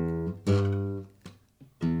 Now,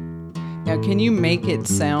 can you make it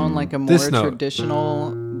sound like a more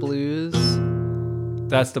traditional blues?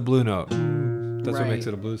 That's the blue note. That's what makes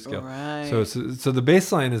it a blues scale. Right. So the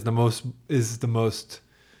bass line is the most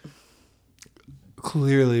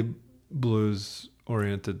clearly blues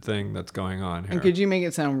oriented thing that's going on here. And could you make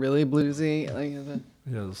it sound really bluesy?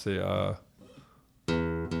 Yeah, let's see.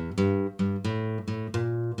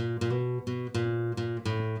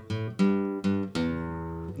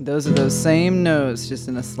 those are those same notes, just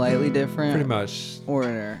in a slightly different pretty much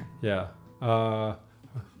order. Yeah. Right.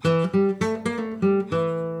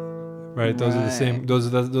 Those are the same.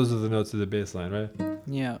 Those are the notes of the bass line, right?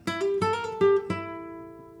 Yeah.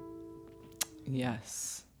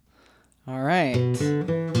 Yes. All right.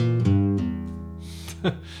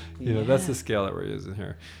 You know, that's the scale that we're using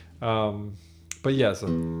here. But yeah, so.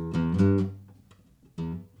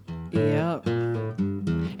 Yep.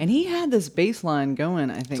 And he had this bass line going,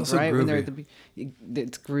 I think, right? Groovy. When they're at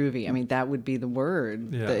it's groovy. I mean, that would be the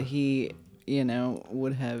word that he,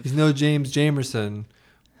 would have. He's no James Jamerson,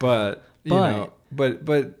 but you know,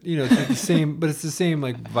 it's the same. But it's the same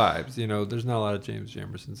like vibes. You know, there's not a lot of James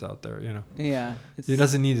Jamersons out there. You know. Yeah. It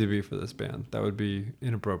doesn't need to be for this band. That would be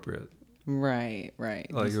inappropriate. Right.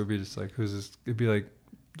 Like it would be just like who's this? It'd be like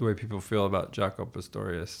the way people feel about Jaco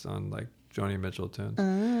Pastorius on like Joni Mitchell tunes.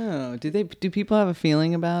 Oh, do people have a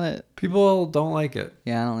feeling about it? People don't like it.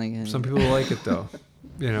 Yeah, I don't like it. Some people like it though,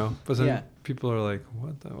 but some people are like,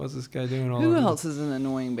 what's this guy doing? Who else is an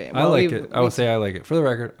annoying band? I like it. I would say I like it. For the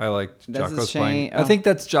record, I like Jaco's finest. I think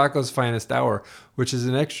that's Jaco's finest hour, which is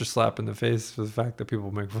an extra slap in the face for the fact that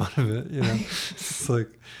people make fun of it. You know, it's like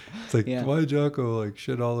why Jaco like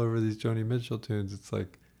shit all over these Joni Mitchell tunes? It's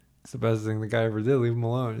like it's the best thing the guy ever did. Leave him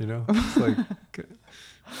alone. You know, it's like.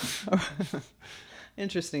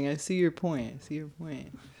 Interesting. I see your point.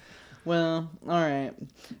 Well, all right.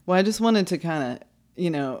 Well, I just wanted to kind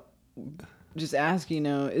of, just ask,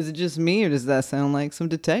 is it just me or does that sound like some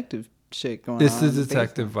detective shit going on? This is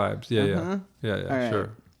detective vibes. Yeah. Right.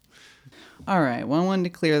 Sure. All right. Well, I wanted to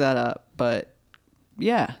clear that up, but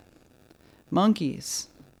yeah, Monkees.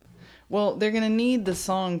 Well, they're going to need the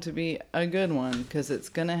song to be a good one because it's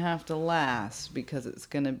going to have to last because it's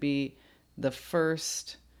going to be the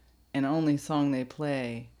first and only song they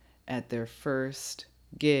play at their first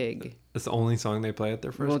gig. It's the only song they play at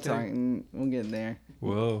their first gig? We'll get there.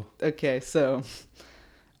 Whoa. Okay, so...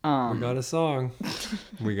 we got a song.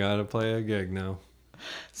 We got to play a gig now.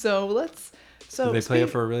 So let's... Did they play it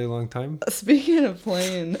for a really long time? Speaking of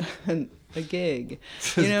playing a gig,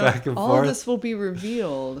 back and all forth. this will be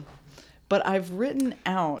revealed, but I've written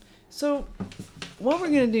out... So... What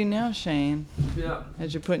we're going to do now, Shane,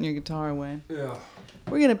 as you're putting your guitar away,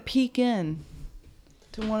 we're going to peek in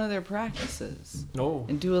to one of their practices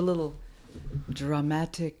and do a little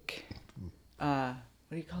dramatic, what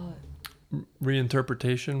do you call it?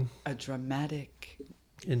 Reinterpretation? A dramatic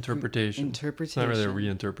interpretation. It's not really a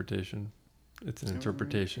reinterpretation. It's an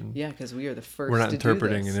interpretation. Yeah, because we are the first We're not to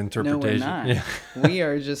interpreting do this. an interpretation. No, we're not. Yeah. We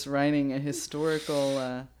are just writing a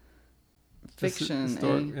historical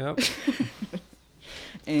fiction. Yep.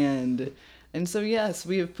 And so yes,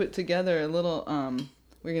 we have put together a little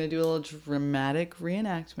we're going to do a little dramatic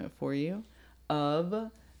reenactment for you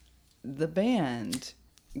of the band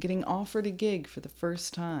getting offered a gig for the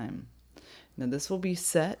first time. Now this will be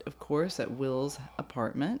set, of course, at Will's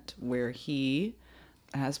apartment where he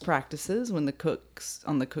has practices when the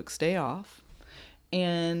cook's day off.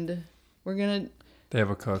 And we're going to They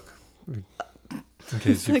have a cook. In case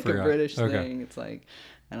it's you like forgot. a British thing. It's like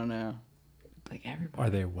I don't know. Like everybody. Are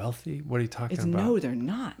they wealthy? What are you talking about? No, they're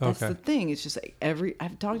not. That's the thing. It's just like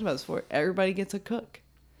I've talked about this before. Everybody gets a cook.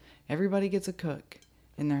 Everybody gets a cook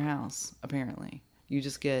in their house, apparently. You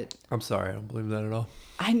just get... I'm sorry, I don't believe that at all.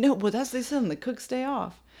 I know, but that's what they said on the cook's day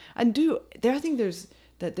off. I think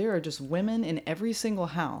there are just women in every single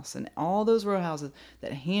house and all those row houses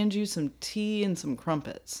that hand you some tea and some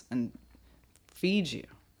crumpets and feed you.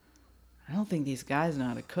 I don't think these guys know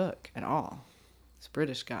how to cook at all. It's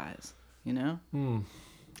British guys. Okay.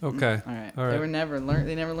 All right. They never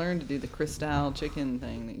learned to do the Cristal chicken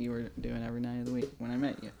thing that you were doing every night of the week when I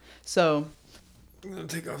met you. So I'm gonna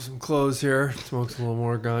take off some clothes here. Smoke a little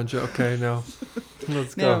more ganja. Okay, now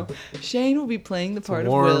let's go. Shane will be playing the part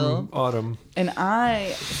of warm Will. Autumn. And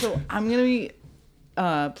I'm gonna be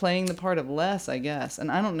playing the part of Les, I guess.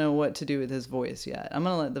 And I don't know what to do with his voice yet. I'm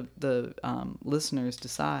gonna let the listeners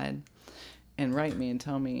decide and write me and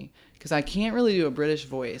tell me, because I can't really do a British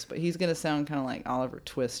voice, but he's going to sound kind of like Oliver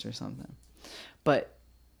Twist or something. But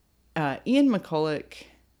Ian McCulloch,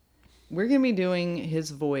 we're going to be doing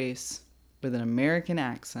his voice with an American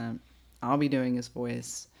accent. I'll be doing his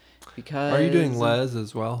voice because... Are you doing Les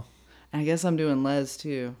as well? I guess I'm doing Les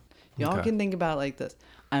too. Y'all can think about it like this.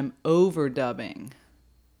 I'm overdubbing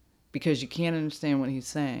because you can't understand what he's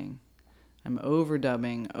saying. I'm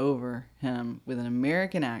overdubbing over him with an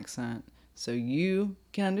American accent so you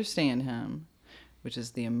can understand him, which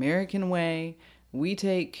is the American way. We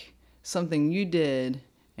take something you did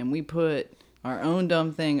and we put our own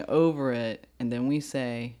dumb thing over it, and then we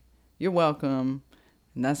say, "You're welcome."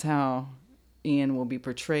 And that's how Ian will be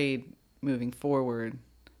portrayed moving forward,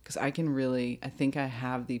 because I think I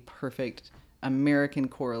have the perfect American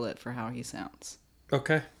correlate for how he sounds.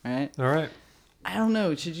 Okay. Right? All right. I don't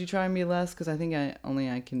know. Should you try and be less? Because I think I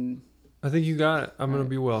can. I think you got it. I'm going to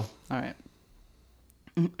be Will. All right.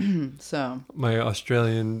 So. My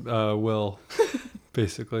Australian Will,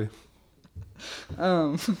 basically.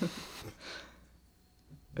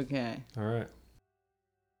 Okay. All right.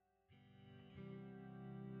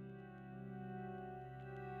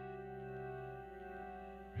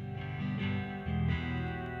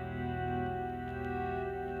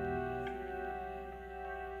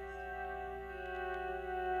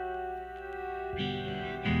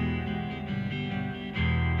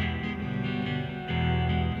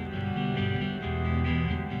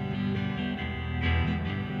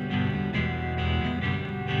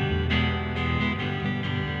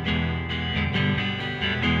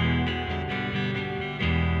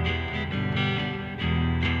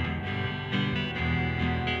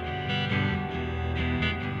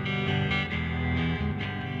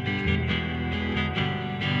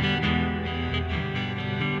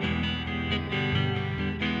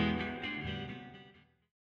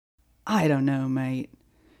 I don't know, mate.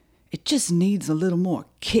 It just needs a little more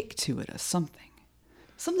kick to it or something.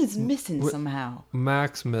 Something's missing somehow.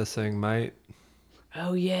 Mac's missing, mate.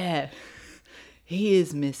 Oh, yeah. He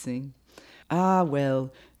is missing. Ah,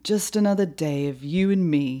 well, just another day of you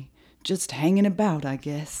and me, just hanging about, I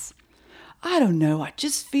guess. I don't know, I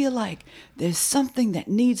just feel like there's something that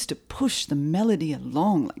needs to push the melody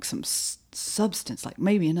along, like some substance, like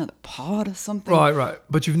maybe another part or something. Right.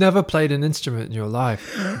 But you've never played an instrument in your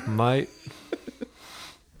life, mate.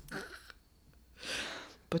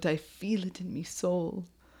 But I feel it in me soul,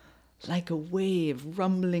 like a wave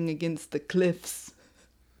rumbling against the cliffs.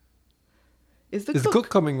 Is the cook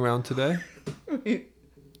coming round today?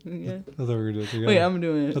 Yeah. I thought we were doing it together. Wait, I'm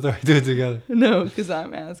doing it. I thought we do it together. No, because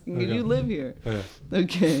I'm asking, Okay. do you live here? Okay.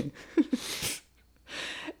 Okay.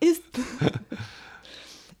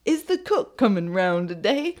 Is the cook coming round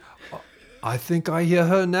today? I think I hear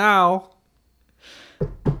her now.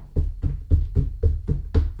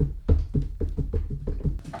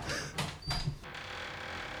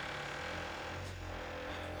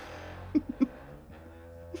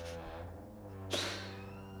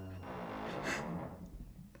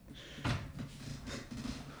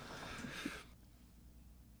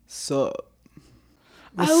 Sup?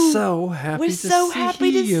 We're so happy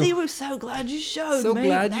to see you. We're so glad you showed. So mate.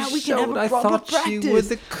 glad now you we can showed. have a I proper thought practice. you were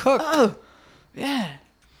the cook. Oh, yeah.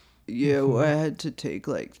 Yeah, well, I had to take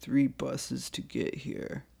like 3 buses to get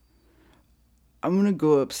here. I'm gonna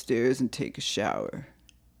go upstairs and take a shower.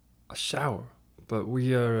 A shower? But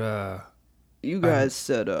we are... You guys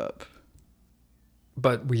set up.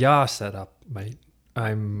 But we are set up, mate.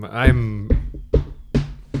 I'm...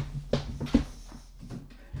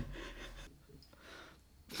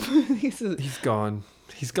 He's gone.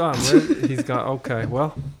 He's gone. He's gone. Okay,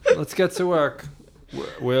 well, let's get to work.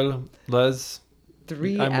 Will, Les...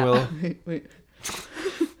 I'm Will. Wait.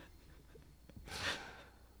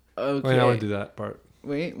 Okay. Wait, I want to do that part.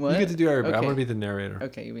 Wait, what? You get to do everybody. Okay. I want to be the narrator.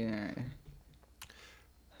 Okay, you be the narrator.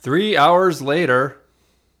 3 hours later.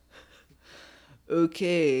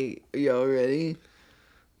 Okay, are y'all ready?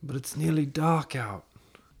 But it's nearly dark out.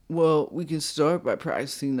 Well, we can start by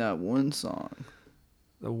practicing that one song.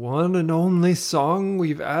 The one and only song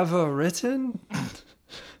we've ever written?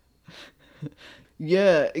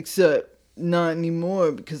 Yeah, except not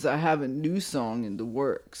anymore because I have a new song in the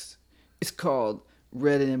works. It's called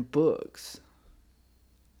Read It in Books.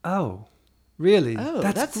 Oh, really? Oh,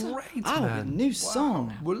 that's great, man. man. A new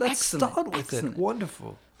song. Well, let's start with excellent. it.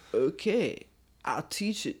 Wonderful. Okay, I'll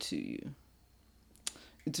teach it to you.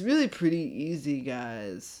 It's really pretty easy,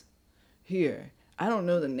 guys. Here, I don't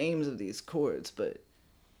know the names of these chords, but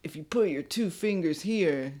if you put your 2 fingers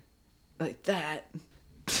here, like that,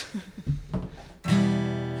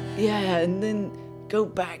 yeah, and then go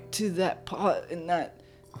back to that part and that.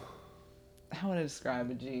 How would I describe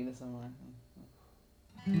a G to someone?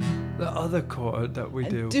 The other chord that we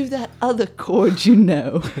do. Do that other chord, you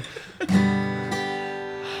know.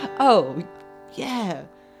 Oh, yeah.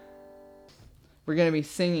 We're going to be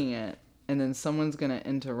singing it, and then someone's going to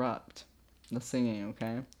interrupt the singing,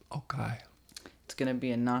 okay? Okay. It's going to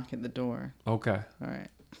be a knock at the door. Okay. All right.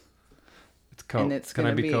 It's Cope. And it's Can I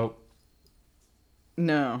gonna be Cope?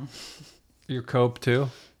 No. You're Cope too?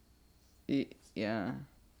 Yeah.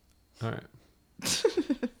 All right.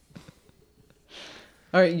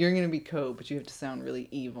 All right, you're going to be Cope, but you have to sound really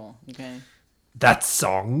evil, okay? That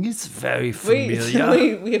song is very familiar.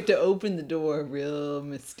 Wait, we have to open the door real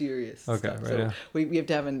mysterious. Okay, stuff. right. So Yeah. we have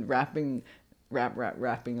to have a rapping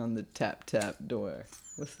rapping on the tap door.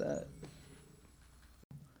 What's that?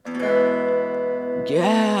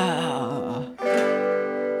 Yeah.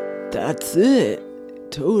 That's it.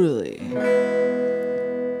 Totally.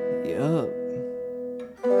 Yup.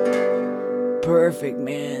 Perfect,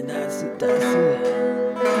 man. That's it.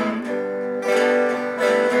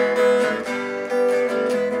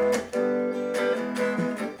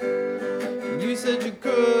 You said you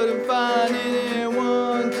couldn't find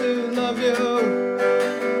anyone to love you.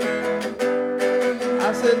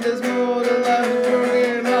 I said there's more to life than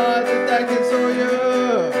working hard that can show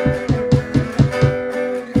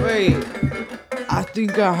you. Wait, I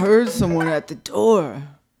think I heard someone at the door.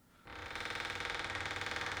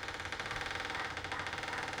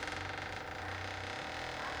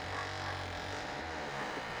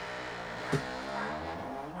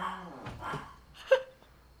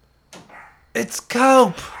 It's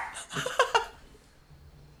Cope!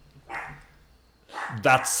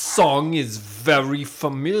 That song is very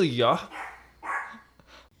familiar.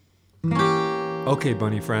 Okay,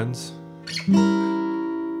 bunny friends.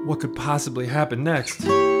 What could possibly happen next?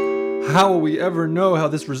 How will we ever know how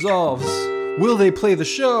this resolves? Will they play the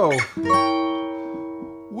show?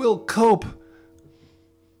 Will Cope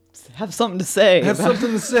have something to say? That's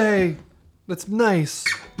nice.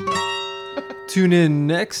 Tune in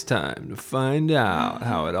next time to find out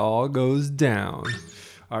how it all goes down.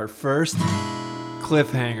 Our first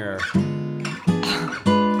cliffhanger.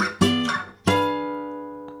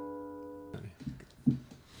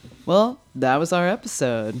 Well, that was our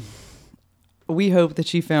episode. We hope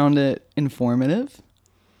that you found it informative.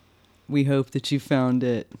 We hope that you found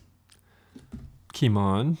it...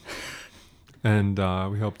 Kimon. And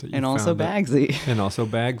we hope that you and found also Bagsy. it. And also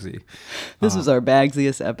Bagsy. This was our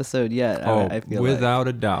Bagsiest episode yet, I feel without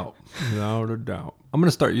a doubt. Without a doubt. I'm going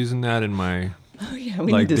to start using that in my we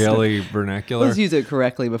daily vernacular. Let's use it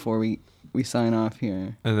correctly before we sign off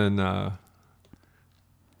here. And then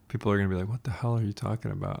people are going to be like, what the hell are you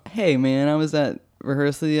talking about? Hey, man, I was at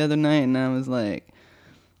rehearsal the other night, and I was like,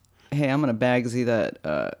 hey, I'm going to Bagsy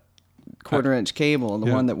that quarter-inch cable,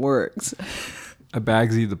 the one that works. I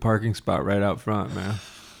Bagsy the parking spot right out front, man.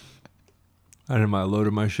 I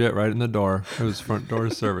loaded my shit right in the door. It was front door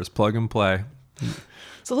service, plug and play.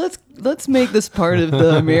 So let's make this part of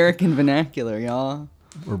the American vernacular, y'all.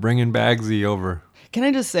 We're bringing Bagsy over. Can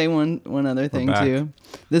I just say one other thing too?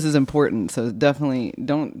 This is important, so definitely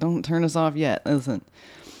don't turn us off yet. Listen,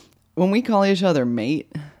 when we call each other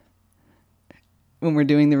mate, when we're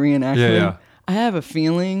doing the reenactment, I have a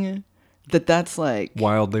feeling that's like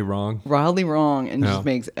wildly wrong and just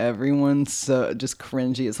makes everyone so just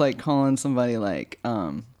cringy. It's like calling somebody like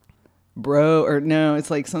bro, or no, it's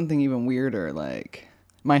like something even weirder, like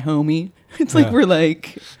my homie. It's like we're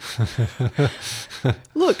like,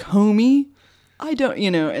 look, homie, I don't,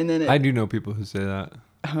 and then I do know people who say that,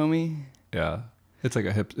 homie. Yeah, it's like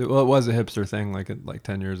it was a hipster thing like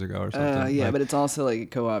 10 years ago or something. Yeah, but it's also like a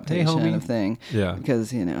co-optation of thing. Yeah,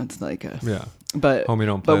 because it's like a But homie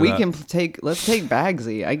don't play but we that. let's take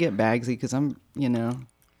Bagsy. I get Bagsy because I'm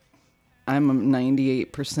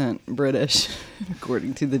 98% British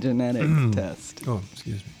according to the genetic test. Oh,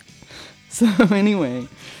 excuse me. So anyway,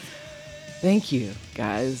 thank you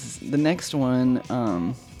guys. The next one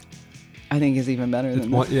I think is even better than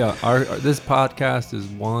this. Yeah, this podcast is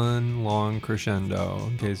one long crescendo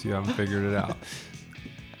in case you haven't figured it out.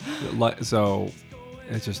 So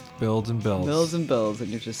it just builds and builds. And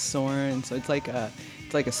you're just soaring. So it's like a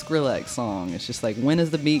Skrillex song. It's just like, when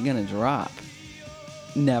is the beat gonna drop?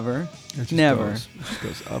 Never. Never. It just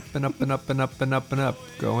goes up and up and up and up and up and up,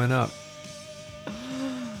 going up.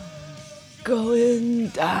 Going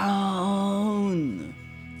down.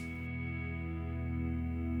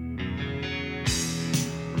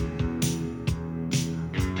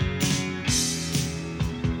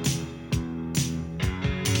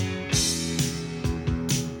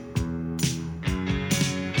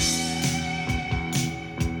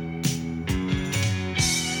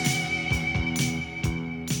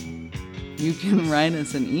 You can write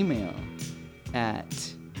us an email at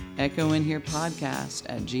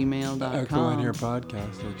echoinherepodcast@gmail.com.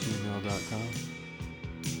 Echoinherepodcast@gmail.com.